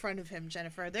facts in front of him,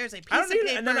 Jennifer. There's a piece I of don't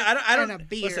need paper and a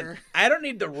beer. Listen, I don't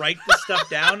need to write this stuff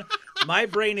down. My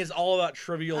brain is all about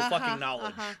trivial fucking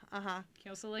knowledge. he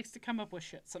also likes to come up with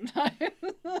shit sometimes.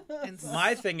 And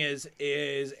My thing is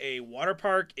a water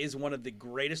park is one of the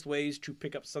greatest ways to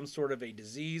pick up some sort of a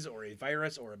disease or a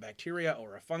virus or a bacteria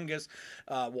or a fungus.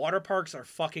 Water parks are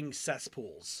fucking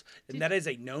cesspools, and that is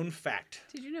a known fact.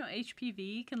 Did you know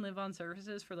HPV can live on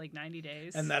surfaces for like 90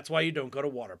 days? And that's why you don't go to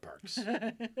water parks.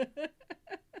 I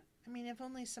mean, if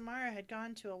only Samara had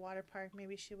gone to a water park,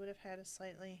 maybe she would have had a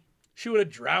slightly... She would have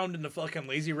drowned in the fucking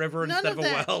lazy river None instead of of a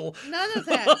that. well. None of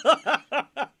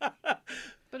that.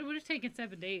 But it would have taken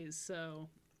 7 days, so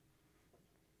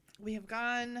We have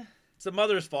gone... It's the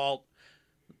mother's fault.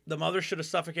 The mother should have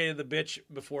suffocated the bitch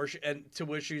before to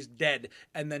where she's dead,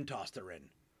 and then tossed her in.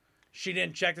 She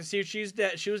didn't check to see if she's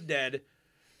dead. She was dead.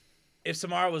 If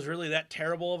Samara was really that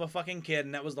terrible of a fucking kid,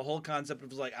 and that was the whole concept, it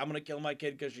was like, I'm gonna kill my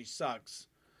kid because she sucks.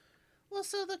 Well,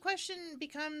 so the question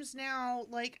becomes now,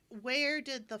 like, where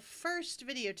did the first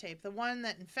videotape, the one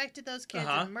that infected those kids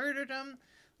and murdered them,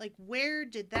 like, where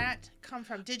did that come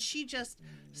from? Did she just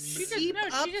seep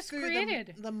up she just through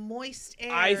created. the moist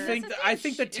air? I think the I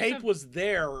thing. think the tape was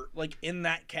there, like in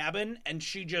that cabin, and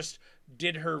she just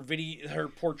did her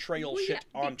portrayal Well, shit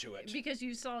yeah, onto it. Because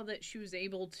you saw that she was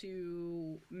able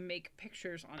to make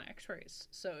pictures on X-rays,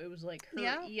 so it was like her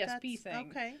ESP that's- thing.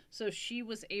 Okay. So she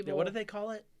was able. Yeah, what did they call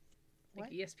it? Like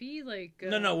What? ESP, like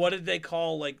No. What did they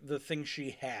call like the thing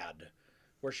she had,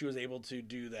 where she was able to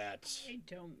do that? I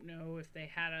don't know if they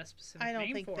had a specific I don't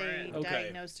name think for they it. Okay.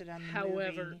 diagnosed it on the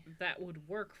However, movie. that would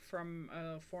work from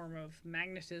a form of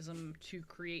magnetism to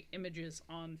create images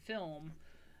on film,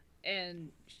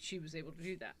 and she was able to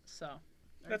do that. So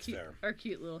That's fair. Our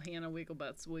cute little Hannah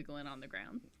Wigglebutt's wiggling on the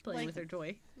ground, playing Like- with her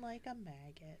toy. Like a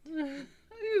maggot.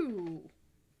 Ooh,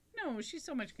 no, she's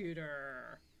so much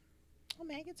cuter. Well,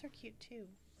 maggots are cute, too.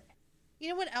 You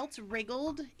know what else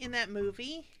wriggled in that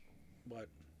movie? What?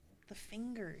 The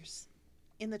fingers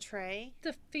in the tray.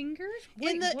 The fingers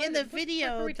In the what the fuck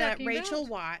video are we that talking Rachel about?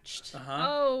 watched. Uh-huh.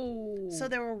 Oh, So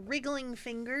there were wriggling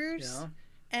fingers. Yeah.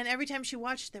 And every time she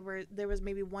watched, there was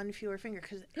maybe one fewer finger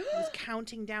because it was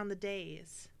counting down the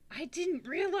days. I didn't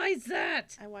realize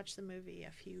that. I watched the movie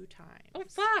a few times. Oh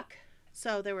fuck!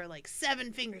 So there were like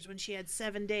 7 fingers when she had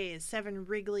 7 days, 7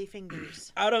 wriggly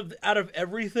fingers. Out of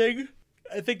everything,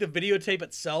 I think the videotape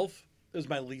itself is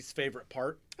my least favorite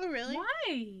part. Oh, really? Why?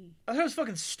 I thought it was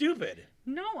fucking stupid.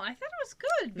 No, I thought it was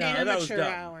good. No, An that was amateur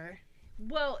dumb. hour.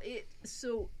 Well,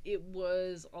 it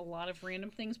was a lot of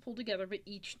random things pulled together, but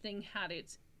each thing had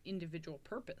its individual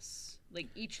purpose. Like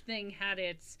each thing had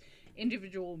its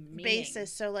individual meaning.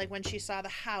 Basis. So like when she saw the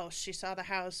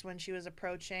house when she was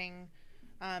approaching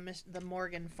the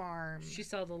Morgan farm. She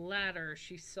saw the ladder.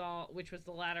 She saw which was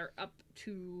the ladder up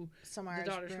to Samara's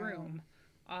the daughter's room.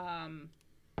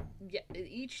 Yeah,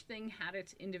 each thing had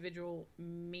its individual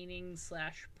meaning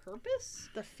 / purpose.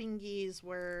 The fingies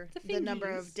were The the number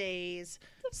fingies. of days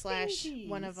 /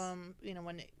 one of them,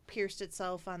 when it pierced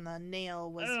itself on the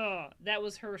nail was. Ugh, that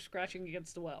was her scratching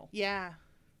against the well. Yeah.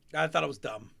 I thought it was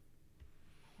dumb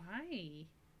Why?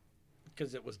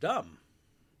 because it was dumb.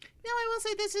 No, I will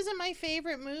say this isn't my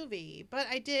favorite movie, but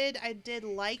I did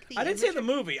like the. I didn't say imagery.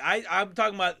 the movie. I'm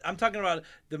talking about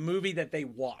the movie that they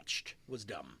watched was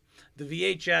dumb. The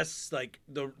VHS, like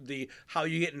the how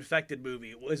you get infected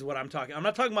movie is what I'm talking. I'm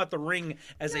not talking about The Ring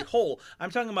as a whole.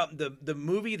 I'm talking about the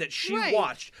movie that she Right.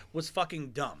 watched was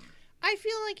fucking dumb. I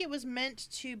feel like it was meant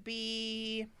to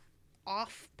be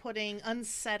off-putting,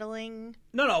 unsettling.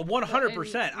 No,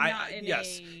 100%. Not in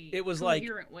Yes, a it was like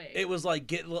coherent way. it was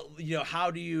like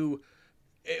how do you?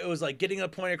 It was like getting a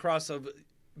point across of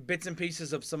bits and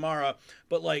pieces of Samara,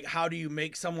 but like how do you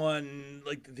make someone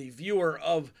like the viewer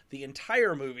of the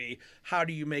entire movie? How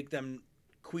do you make them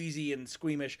queasy and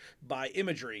squeamish by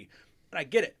imagery? And I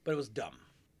get it, but it was dumb.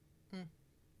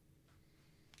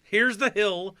 Here's the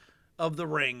hill of The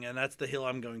Ring, and that's the hill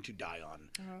I'm going to die on.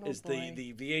 Oh, is boy.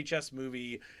 the VHS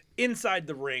movie Inside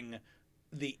the Ring.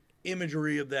 The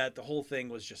imagery of that, the whole thing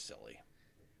was just silly.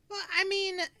 Well, I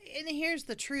mean, and here's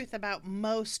the truth about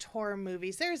most horror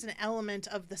movies. There's an element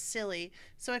of the silly.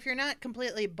 So if you're not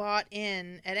completely bought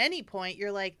in at any point,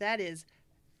 you're like, that is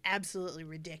absolutely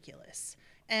ridiculous.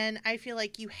 And I feel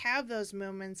like you have those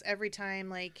moments every time,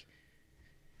 like,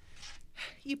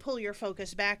 you pull your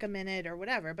focus back a minute or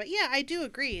whatever. But yeah, I do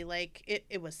agree. Like,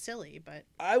 it was silly, but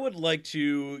I would like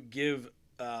to give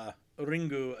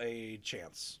Ringu a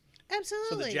chance. So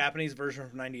absolutely. the Japanese version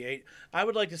from '98. I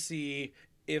would like to see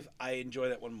if I enjoy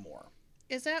that one more.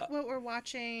 Is that what we're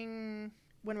watching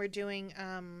when we're doing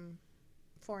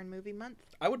Foreign Movie Month?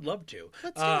 I would love to.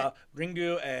 Let's do it.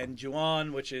 Ringu and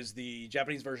Ju-on, which is the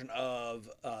Japanese version of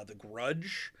The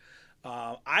Grudge.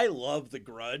 I love The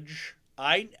Grudge.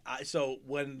 So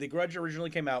when The Grudge originally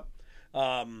came out,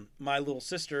 my little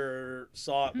sister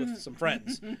saw it with some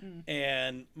friends,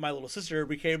 and my little sister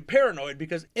became paranoid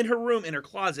because in her room, in her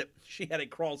closet, she had a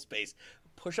crawl space,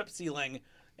 push-up ceiling,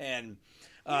 and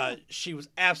she was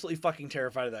absolutely fucking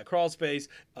terrified of that crawl space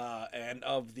and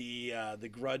of the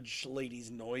Grudge lady's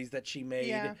noise that she made.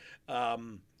 Yeah.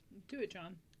 Do it,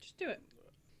 John. Just do it.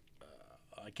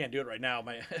 I can't do it right now.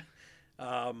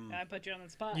 I put you on the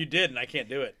spot. You did, and I can't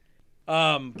do it.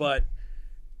 But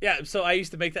yeah, so I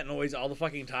used to make that noise all the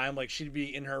fucking time. Like she'd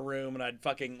be in her room, and I'd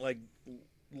fucking like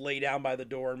lay down by the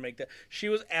door and make that. She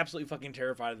was absolutely fucking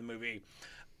terrified of the movie.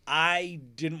 I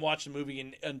didn't watch the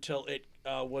movie until it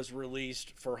was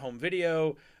released for home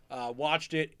video.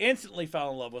 Watched it, instantly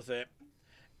fell in love with it,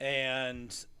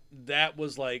 and that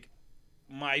was like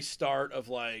my start of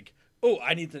like, oh,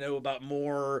 I need to know about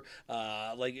more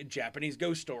like Japanese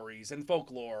ghost stories and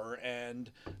folklore, and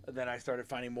then I started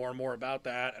finding more and more about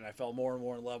that, and I fell more and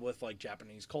more in love with like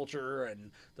Japanese culture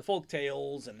and the folk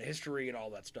tales and the history and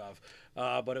all that stuff.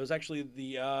 But it was actually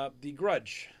the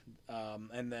Grudge,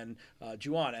 and then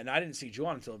Ju-on, and I didn't see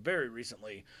Ju-on until very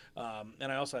recently,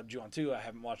 and I also have Ju-on 2. I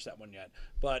haven't watched that one yet,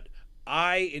 but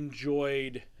I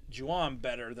enjoyed Ju-on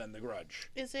better than the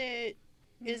Grudge.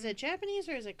 Is it Japanese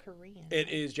or is it Korean? It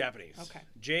is Japanese. Okay.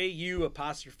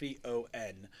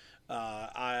 JU''ON.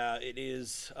 It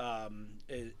is.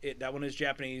 That one is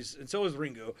Japanese, and so is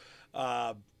Ringu.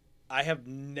 I have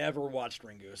never watched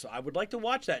Ringu, so I would like to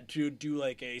watch that to do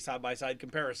like a side by side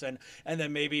comparison, and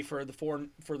then maybe for the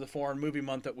foreign movie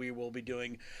month that we will be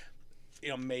doing,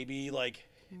 maybe like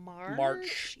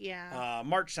March. Yeah.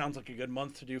 March sounds like a good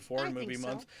month to do foreign I think movie so.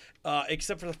 month,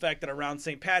 except for the fact that around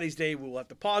St. Patty's Day we will have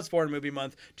to pause foreign movie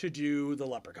month to do the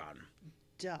Leprechaun,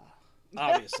 Duh.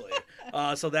 obviously.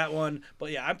 So that one,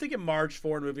 but yeah, I'm thinking March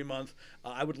foreign movie month.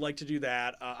 I would like to do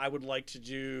that. I would like to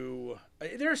do.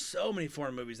 There are so many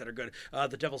foreign movies that are good.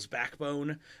 The Devil's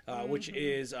Backbone, which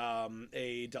is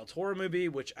a Del Toro movie,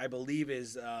 which I believe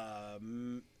is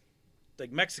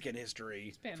like Mexican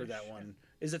history for Spanish, that one.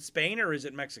 Is it Spain or is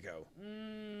it Mexico?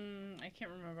 I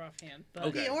can't remember offhand. But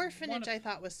Okay. The Orphanage, one of- I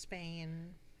thought, was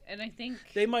Spain. And I think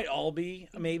They might all be,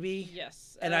 maybe.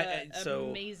 yes, And so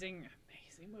amazing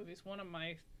movies. One of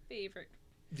my favorite.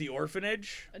 The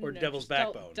Orphanage or No, Devil's just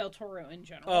Backbone. Del Toro in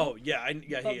general. Oh yeah,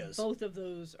 yeah, But he is. both of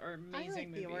those are I amazing like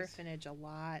movies. The Orphanage a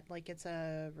lot. Like it's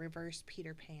a reverse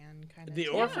Peter Pan kind of. The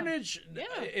thing. Orphanage, Yeah.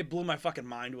 it blew my fucking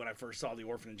mind when I first saw The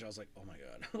Orphanage. I was like, oh my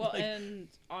god. Well, Like, and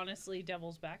honestly,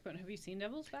 Devil's Backbone. Have you seen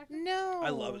Devil's Backbone? No. I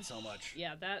love it so much.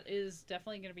 Yeah, that is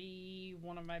definitely going to be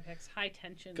one of my picks. High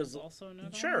Tension 'Cause- is also another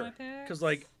one of Sure, my picks. because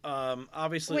like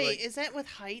obviously Wait, like is that with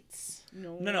Heights?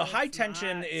 no, no, High it's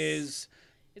Tension not. is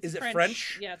It's it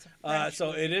French? Yeah, it's a French so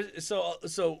movie. it is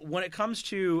so when it comes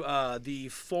to the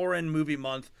foreign movie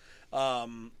month, a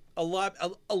lot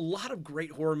of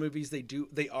great horror movies they do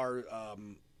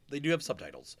have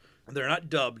subtitles. They're not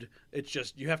dubbed. It's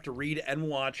just you have to read and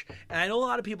watch. And I know a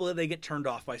lot of people that they get turned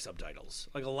off by subtitles.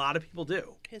 Like a lot of people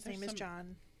do. His There's name is some-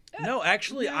 John. No,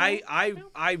 actually, No,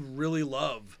 I really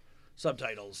love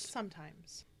subtitles.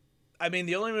 Sometimes. I mean,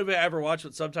 the only movie I ever watched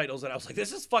with subtitles that I was like,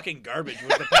 this is fucking garbage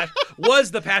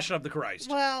was The Passion of the Christ.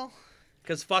 Well,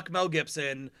 Because fuck Mel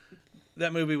Gibson.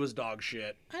 That movie was dog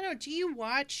shit. I don't know. Do you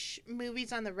watch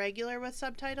movies on the regular with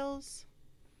subtitles?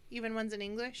 Even ones in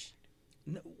English?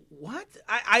 No, what?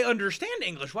 I understand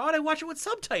English. Why would I watch it with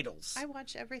subtitles? I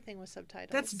watch everything with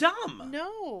subtitles. That's dumb.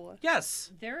 No.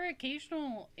 Yes. There are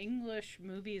occasional English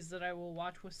movies that I will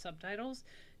watch with subtitles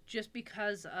just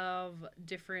because of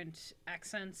different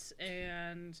accents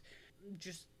and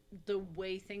just the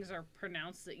way things are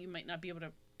pronounced that you might not be able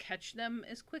to catch them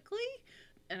as quickly.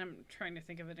 And I'm trying to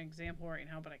think of an example right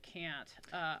now, but I can't.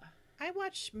 I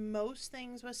watch most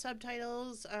things with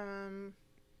subtitles.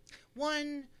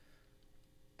 One,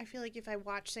 I feel like if I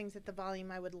watch things at the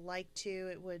volume I would like to,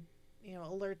 it would,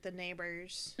 alert the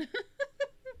neighbors.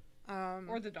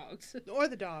 Or the dogs. Or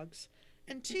the dogs.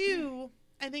 And two,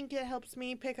 I think it helps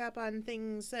me pick up on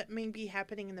things that may be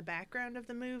happening in the background of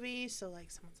the movie. So,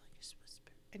 like, someone's like, just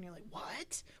whisper. And you're like,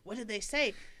 what? What did they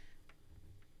say?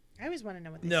 I always want to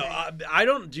know what they No, say. I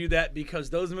don't do that because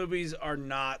those movies are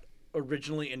not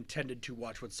originally intended to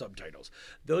watch with subtitles.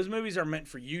 Those movies are meant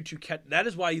for you to catch. That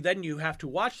is why then you have to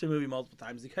watch the movie multiple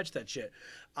times to catch that shit.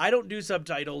 I don't do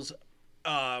subtitles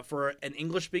for an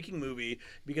English-speaking movie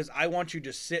because I want you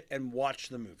to sit and watch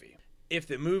the movie. If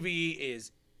the movie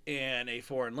is in a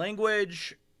foreign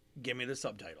language, give me the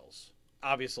subtitles,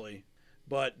 obviously.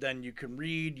 But then you can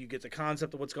read, you get the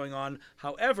concept of what's going on.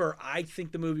 However, I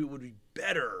think the movie would be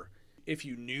better if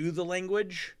you knew the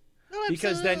language. Oh,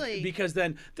 Because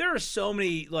then there are so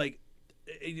many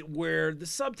where the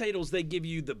subtitles they give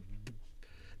you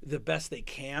the best they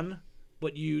can,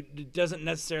 but it doesn't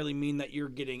necessarily mean that you're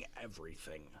getting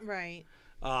everything. Right.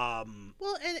 Um,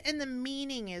 Well, and the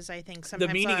meaning is, I think, sometimes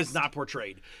the meaning is lost. not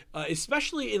portrayed,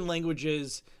 especially in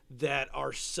languages that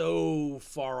are so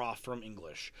far off from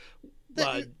English.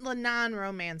 The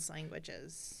non-romance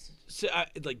languages. So,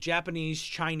 like Japanese,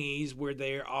 Chinese, where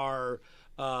there are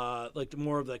like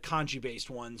more of the kanji based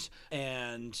ones,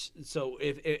 and so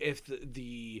if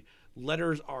the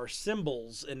letters are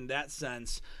symbols in that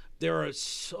sense, there are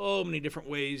so many different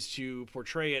ways to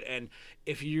portray it, and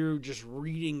if you're just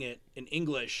reading it in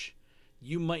English,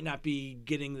 you might not be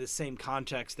getting the same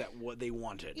context that what they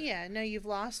wanted. Yeah, no, you've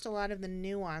lost a lot of the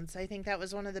nuance. I think that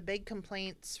was one of the big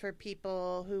complaints for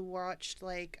people who watched,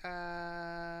 like,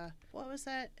 what was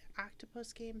that?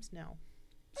 Octopus Games? No.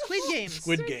 Squid Games.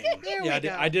 Squid Game. There Yeah, we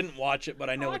go. I didn't watch it, but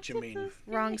I know what you mean.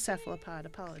 Wrong cephalopod.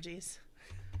 Apologies.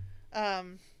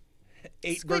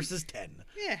 8 versus 10.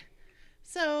 Yeah.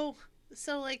 So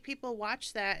like people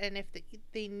watch that, and if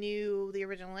they knew the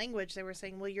original language, they were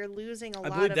saying, well, you're losing a I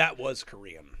lot believe of that was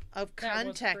Korean. of That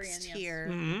was context Korean, yes. here.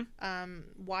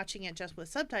 Mm-hmm. Watching it just with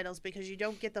subtitles, because you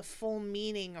don't get the full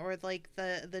meaning or like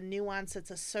the nuance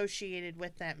that's associated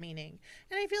with that meaning.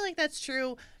 And I feel like that's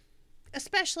true,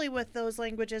 especially with those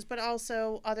languages, but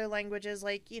also other languages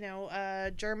like,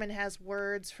 German has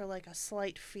words for like a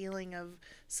slight feeling of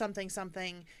something,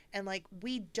 and like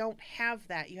we don't have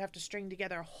that. You have to string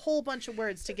together a whole bunch of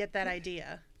words to get that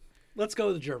idea. Let's go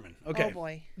with German. Okay. Oh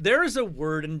boy. There is a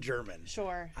word in German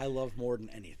Sure. I love more than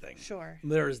anything. Sure.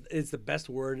 It's the best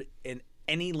word in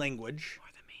any language. More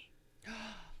than me.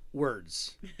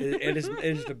 Words. It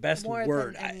is the best More than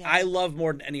word. any I love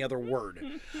more than any other word.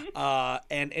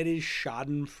 And it is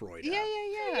Schadenfreude. Yeah.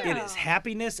 It is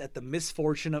happiness at the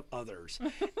misfortune of others.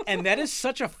 And that is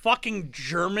such a fucking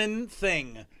German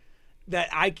thing that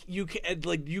you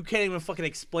can't even fucking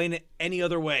explain it any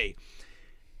other way.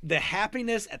 The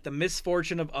happiness at the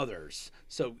misfortune of others.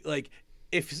 So like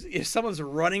if someone's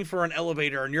running for an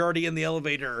elevator and you're already in the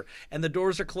elevator and the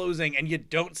doors are closing and you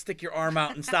don't stick your arm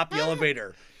out and stop the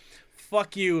elevator,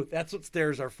 fuck you. That's what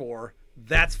stairs are for.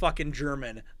 That's fucking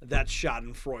German. That's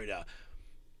Schadenfreude.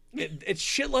 It's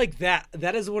shit like that.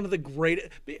 That is one of the great,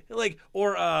 like,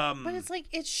 or But it's like,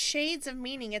 it's shades of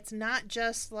meaning. It's not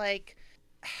just like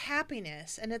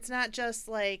happiness, and it's not just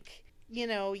like, you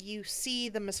know, you see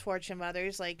the misfortune of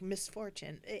others, like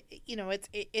misfortune.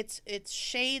 It's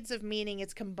shades of meaning.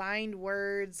 It's combined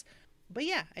words. But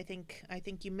yeah, I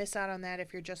think you miss out on that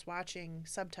if you're just watching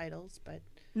subtitles. But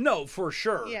no, for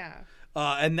sure. yeah,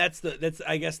 And that's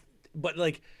I guess, but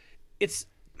like, it's,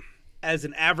 as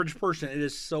an average person, it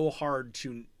is so hard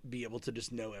to be able to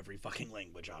just know every fucking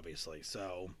language, obviously.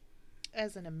 So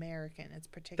as an American, it's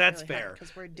particularly that's fair.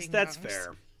 because we're ding That's dongs.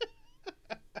 fair.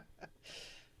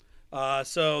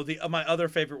 So my other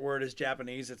favorite word is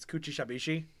Japanese. It's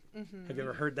kuchishabishi. Mm-hmm. Have you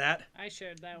ever heard that? I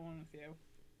shared that one with you.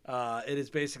 It is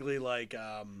basically like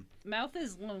Mouth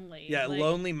is lonely. yeah, like,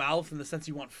 lonely mouth in the sense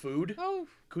you want food. Oh,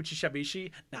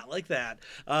 Kuchishabishi, not like that.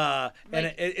 And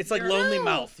Like, it's like you're- lonely No,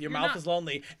 mouth. Your you're mouth not- is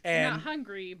lonely, You're and not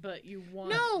hungry, but you want.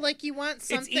 no, like you want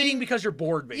something. it's eating because you're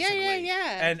bored, basically.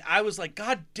 yeah. And I was like,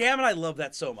 God damn it, I love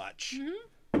that so much.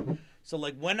 Mm-hmm. So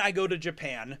like when I go to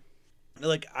Japan,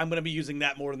 like I'm gonna be using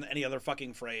that more than any other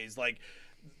fucking phrase. Like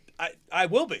I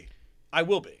will be.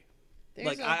 There's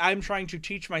Like I'm trying to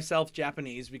teach myself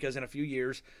Japanese because in a few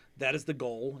years that is the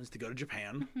goal, is to go to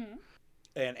Japan. Mm-hmm.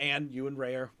 And you and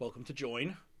Ray are welcome to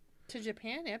join. to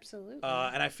Japan, absolutely. And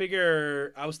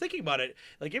I was thinking about it,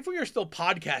 like if we are still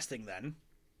podcasting then,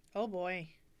 oh boy.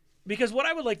 because what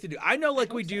I would like to do, I know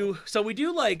like we do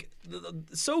like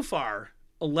so far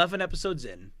 11 episodes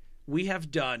in, we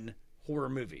have done horror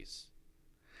movies.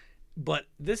 But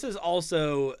this is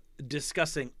also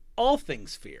discussing all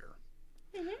things fear.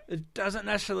 It doesn't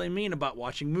necessarily mean about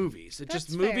watching movies. It's just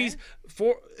That's movies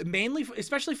for mainly,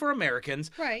 especially for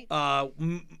Americans. Right.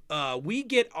 We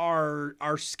get our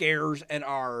scares and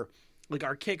our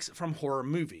kicks from horror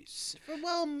movies.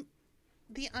 Well,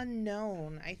 the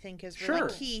unknown, I think, is Sure.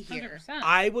 really key here. 100%.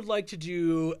 I would like to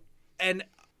do, and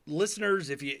listeners,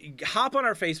 if you hop on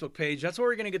our Facebook page, that's where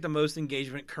we're going to get the most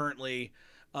engagement currently.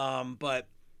 But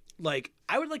like,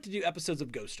 I would like to do episodes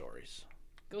of ghost stories.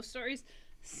 Ghost stories,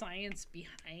 science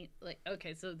behind, like,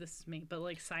 okay, so this is me, but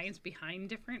like science behind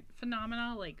different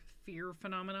phenomena, like fear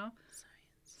phenomena.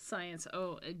 Science.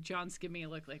 Oh, John's giving me a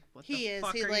look like, what He the is.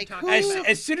 fuck He's are like, you talking who- about?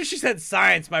 As soon as she said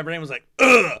science, my brain was like,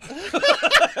 ugh.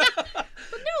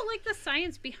 But no, like the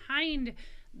science behind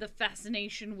the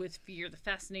fascination with fear, the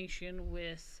fascination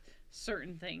with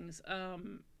certain things. I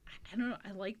don't know.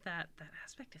 I like that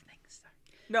aspect of things.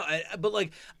 No, but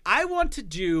like, I want to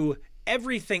do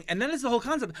everything, and that is the whole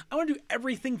concept. I want to do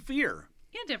everything fear.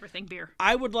 And everything beer.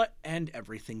 I would like, and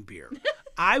everything beer.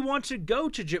 I want to go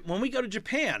to when we go to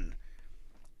Japan.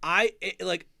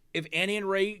 If Annie and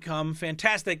Ray come,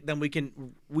 fantastic. Then we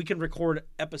can record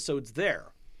episodes there.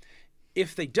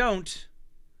 If they don't,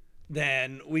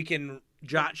 then we can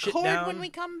jot shit Record down. when we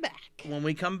come back. When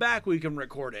we come back, we can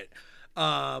record it.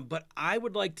 But I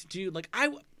would like to do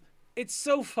it's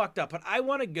so fucked up, but I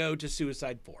want to go to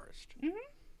Suicide Forest.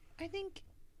 I think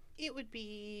it would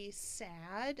be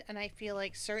sad, and I feel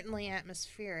like certainly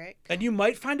atmospheric. And you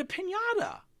might find a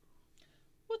piñata.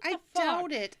 What the I fuck?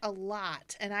 doubt it a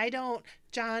lot, and I don't.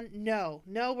 John, no,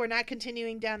 we're not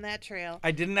continuing down that trail.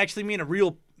 I didn't actually mean a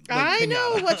real. I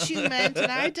know piñata. what you meant,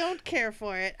 and I don't care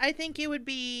for it. I think it would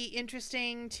be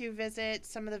interesting to visit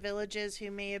some of the villages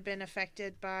who may have been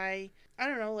affected by, I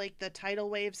don't know, like the tidal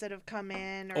waves that have come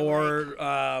in, Or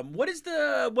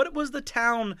what was the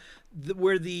town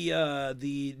where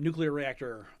the nuclear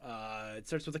reactor? It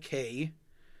starts with a K.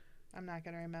 I'm not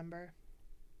gonna remember.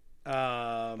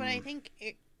 But But I think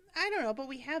I don't know. But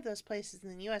we have those places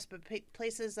in the U.S., but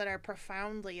places that are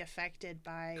profoundly affected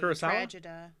by Kurosawa? tragedy.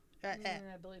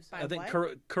 I believe so. by I think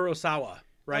what? Kurosawa,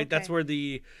 right? Okay. That's where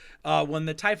the when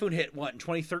the typhoon hit. What in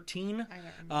 2013? I don't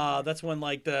remember. That's when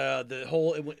like the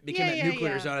whole became Yeah, a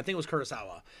nuclear yeah. zone. I think it was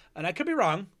Kurosawa, and I could be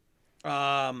wrong.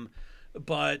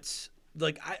 But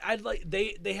like I'd like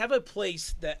they have a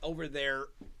place that over there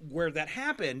where that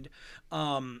happened.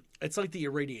 It's like the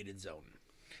irradiated zone.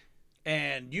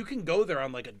 And you can go there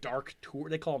on like a dark tour.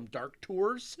 They call them dark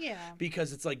tours. Yeah.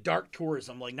 Because it's like dark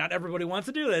tourism. Like not everybody wants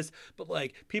to do this, but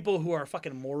like people who are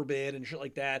fucking morbid and shit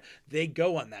like that, they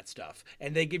go on that stuff.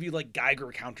 And they give you like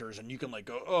Geiger counters and you can like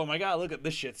go, oh my God, look at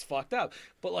this shit's fucked up.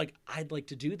 But like, I'd like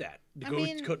to do that.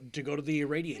 To go to the I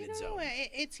irradiated don't zone. know.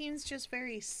 It seems just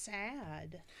very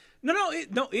sad. No,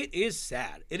 it is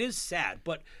sad. It is sad.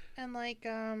 But And like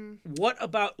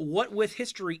what with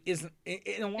history isn't,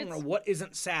 in the long run, what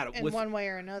isn't sad? in with one way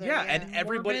or another. yeah, and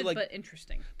everybody Morbid, like but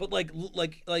interesting. But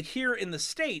like here in the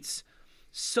States,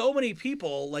 so many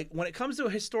people, like when it comes to a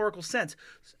historical sense,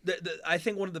 I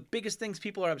think one of the biggest things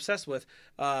people are obsessed with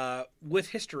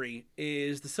history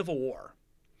is the Civil War.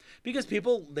 Because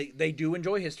people, they do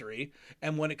enjoy history,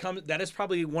 and when it comes, that is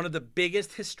probably one of the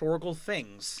biggest historical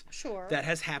things Sure. that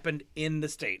has happened in the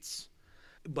States.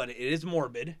 But it is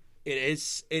morbid. It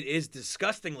is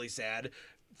disgustingly sad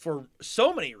for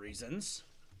so many reasons.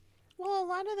 Well, a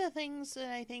lot of the things that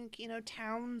I think,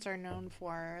 towns are known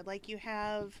for, like you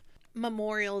have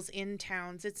memorials in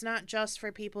towns. It's not just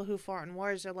for people who fought in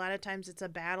wars. A lot of times it's a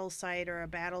battle site or a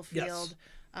battlefield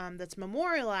that's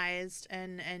memorialized,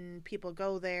 and people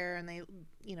go there and they,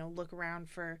 look around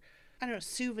for, I don't know,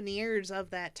 souvenirs of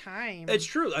that time. It's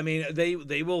true. I mean,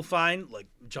 they will find, like,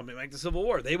 jumping back to Civil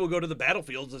War, they will go to the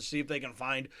battlefields to see if they can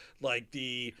find, like,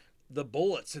 the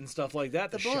bullets and stuff like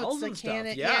that, the shells and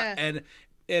stuff. Yeah.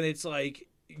 And it's like,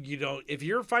 if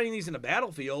you're fighting these in a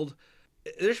battlefield,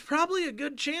 there's probably a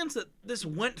good chance that this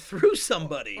went through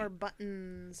somebody. Or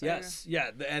buttons. Yes,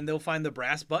 yeah, and they'll find the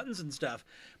brass buttons and stuff.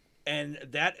 And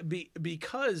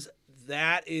because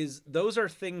those are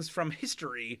things from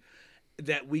history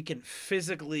that we can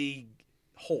physically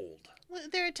hold. Well,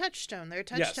 they're a touchstone. They're a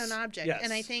touchstone object. Yes.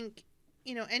 And I think,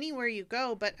 anywhere you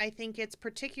go, but I think it's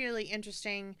particularly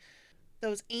interesting,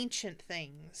 those ancient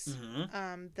things,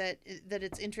 that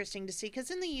it's interesting to see.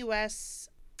 Because in the U.S.,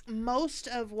 most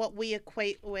of what we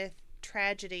equate with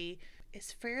tragedy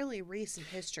is fairly recent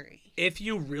history. If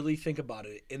you really think about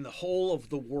it, in the whole of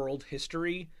the world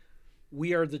history,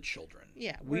 we are the children.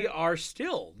 Yeah. We are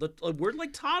still, we're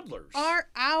like toddlers.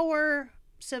 Our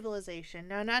civilization.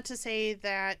 Now, not to say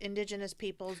that indigenous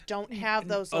peoples don't have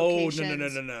those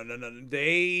locations. Oh, no.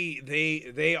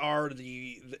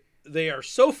 They are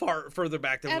so far further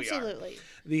back than we are. Absolutely.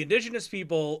 The indigenous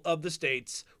people of the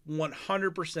States,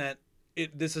 100%,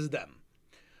 this is them.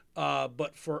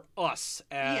 But for us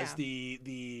as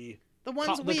the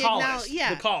ones the we colonists,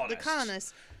 acknowledge, the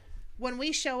colonists, when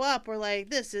we show up, we're like,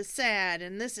 this is sad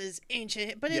and this is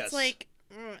ancient, but it's like,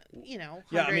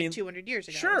 100, 200 years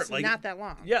ago. Sure, it's like, not that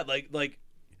long. Yeah, like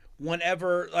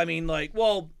whenever, I mean, like,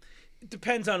 well, it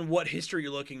depends on what history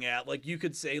you're looking at. Like, you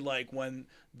could say, like, when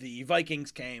the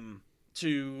Vikings came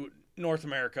to North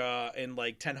America in,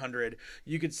 like, 1000,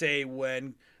 you could say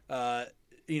when,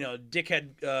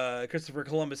 dickhead Christopher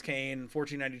Columbus came in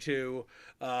 1492.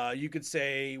 You could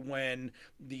say when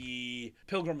the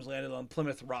Pilgrims landed on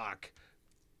Plymouth Rock.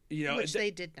 Which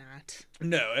they did not.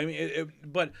 No, I mean,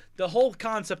 but the whole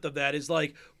concept of that is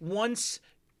like, once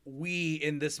we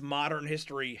in this modern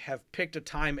history have picked a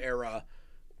time era,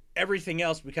 everything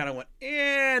else we kind of went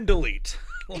and delete.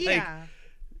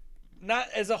 Not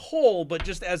as a whole, but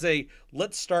just as a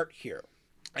let's start here.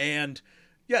 And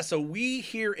yeah, so we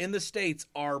here in the States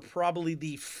are probably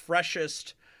the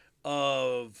freshest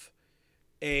of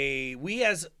how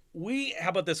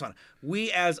about this one?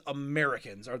 We as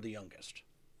Americans are the youngest.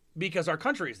 Because our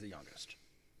country is the youngest.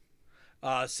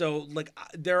 So, like,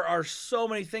 there are so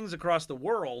many things across the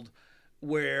world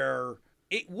where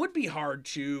it would be hard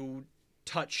to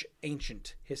touch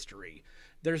ancient history.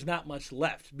 There's not much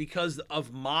left because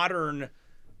of modern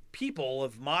people,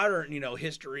 of modern,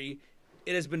 history.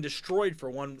 It has been destroyed for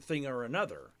one thing or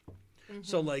another. Mm-hmm.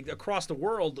 So, like, across the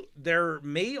world, there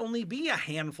may only be a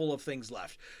handful of things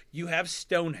left. You have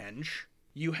Stonehenge.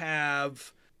 You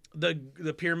have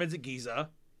the pyramids at Giza.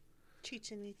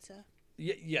 Chichen Itza.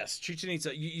 Yes, Chichen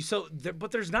Itza. But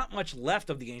there's not much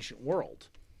left of the ancient world.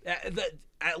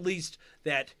 At least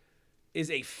that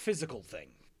is a physical thing.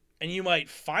 And you might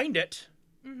find it,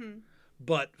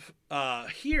 but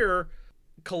here,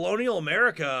 colonial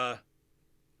America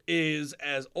is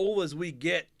as old as we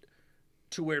get,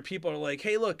 to where people are like,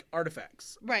 hey, look,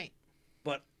 artifacts. Right.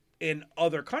 But in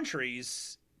other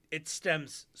countries, it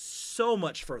stems so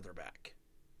much further back.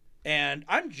 And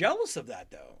I'm jealous of that,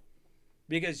 though.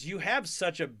 Because you have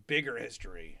such a bigger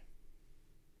history.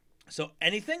 So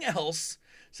anything else,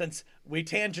 since we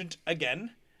tangent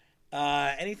again,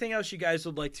 anything else you guys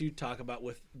would like to talk about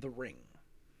with The Ring?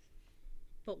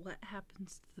 But what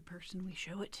happens to the person we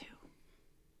show it to?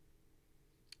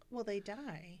 Well, they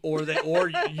die. Or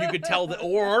you could tell that,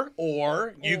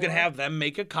 or you could have them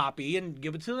make a copy and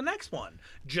give it to the next one,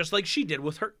 just like she did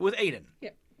with Aiden.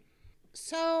 Yeah.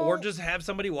 So. Or just have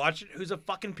somebody watch it who's a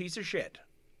fucking piece of shit.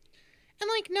 And,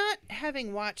 like, not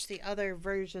having watched the other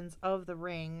versions of The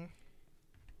Ring,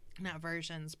 not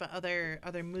versions, but other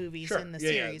movies in the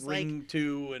series. Ring like,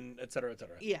 2 and et cetera, et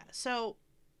cetera. Yeah, so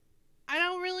I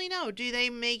don't really know. Do they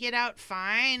make it out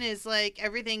fine? Is, like,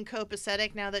 everything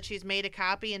copacetic now that she's made a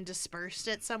copy and dispersed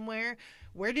it somewhere?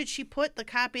 Where did she put the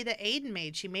copy that Aiden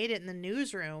made? She made it in the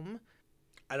newsroom.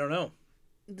 I don't know.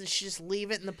 just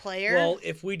leave it in the player? Well,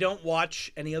 if we don't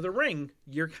watch any other Ring,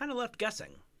 you're kind of left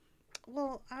guessing.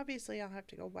 Well, obviously I'll have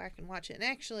to go back and watch it. And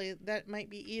actually, that might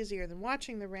be easier than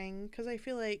watching The Ring, because I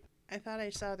feel like I thought I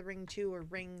saw The Ring 2 or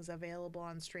Rings available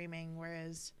on streaming,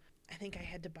 whereas I think I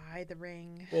had to buy The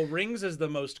Ring. Well, Rings is the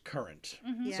most current,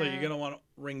 Yeah. so you're gonna want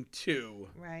Ring 2.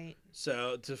 Right.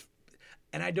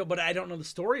 And I don't know the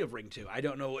story of Ring 2. I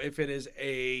don't know if it is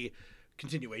a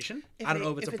continuation. I don't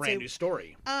know if it's a brand new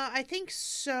story. I think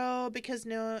so, because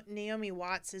Naomi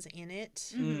Watts is in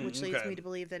it, which leads me to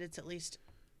believe that it's at least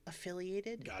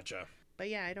affiliated. Gotcha. But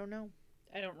yeah, I don't know.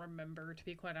 I don't remember, to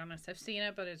be quite honest. I've seen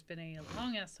it, but it's been a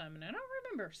long ass time, and I don't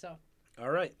remember. So All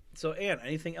right. So, Anne,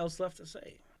 anything else left to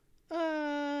say?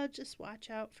 Just watch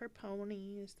out for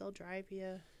ponies. They'll drive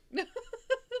you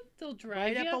they'll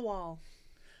drive right ya? up a wall.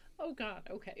 Oh God.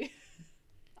 Okay.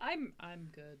 I'm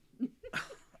good.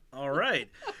 All right.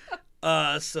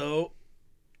 So,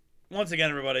 once again,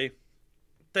 everybody,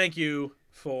 thank you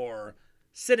for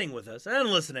sitting with us and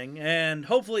listening, and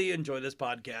hopefully you enjoy this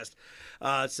podcast.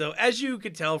 So, as you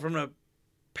could tell from the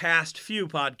past few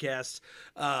podcasts,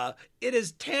 it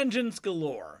is tangents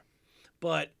galore.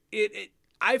 But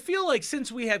I feel like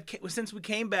since we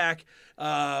came back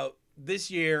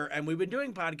this year and we've been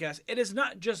doing podcasts, it has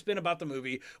not just been about the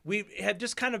movie. We have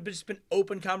just kind of been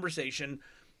open conversation,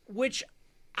 which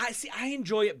I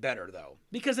enjoy it better though,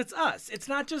 because it's us. It's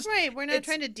not just Right, we're not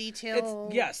trying to detail.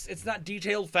 It's not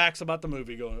detailed facts about the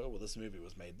movie. Going, oh well, this movie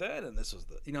was made then, and this was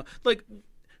like,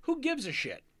 who gives a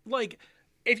shit? Like,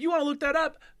 if you want to look that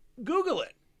up, Google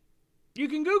it. You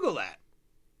can Google that.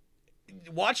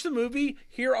 Watch the movie,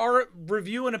 hear our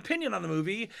review and opinion on the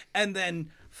movie, and then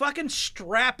fucking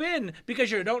strap in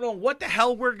because you don't know what the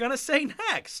hell we're gonna say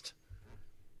next.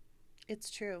 It's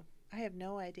true. I have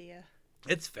no idea.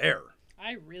 It's fair.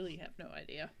 I really have no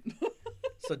idea.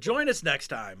 So join us next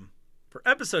time for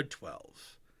episode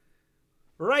 12.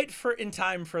 Right in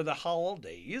time for the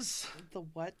holidays. The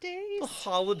what days? The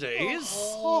holidays.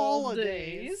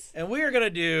 Holidays. And we are going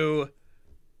to do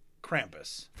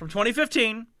Krampus from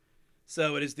 2015.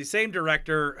 So it is the same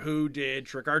director who did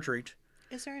Trick or Treat.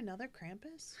 Is there another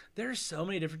Krampus? There's so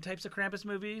many different types of Krampus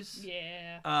movies.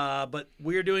 Yeah. But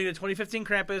we're doing the 2015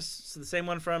 Krampus, so the same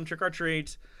one from Trick or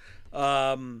Treat.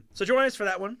 So join us for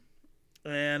that one.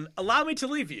 And allow me to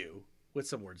leave you with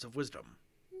some words of wisdom.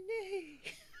 Nay.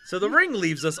 So The Ring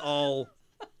leaves us all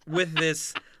with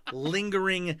this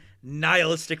lingering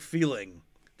nihilistic feeling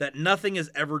that nothing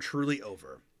is ever truly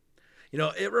over.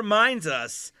 It reminds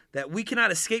us that we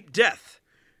cannot escape death.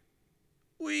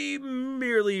 We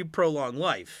merely prolong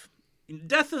life.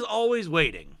 Death is always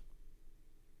waiting,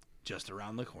 just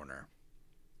around the corner.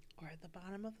 Or at the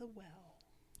bottom of the well.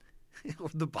 Or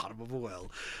the bottom of a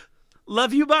well.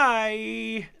 Love you,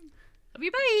 bye! Love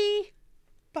you, bye!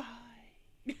 Bye.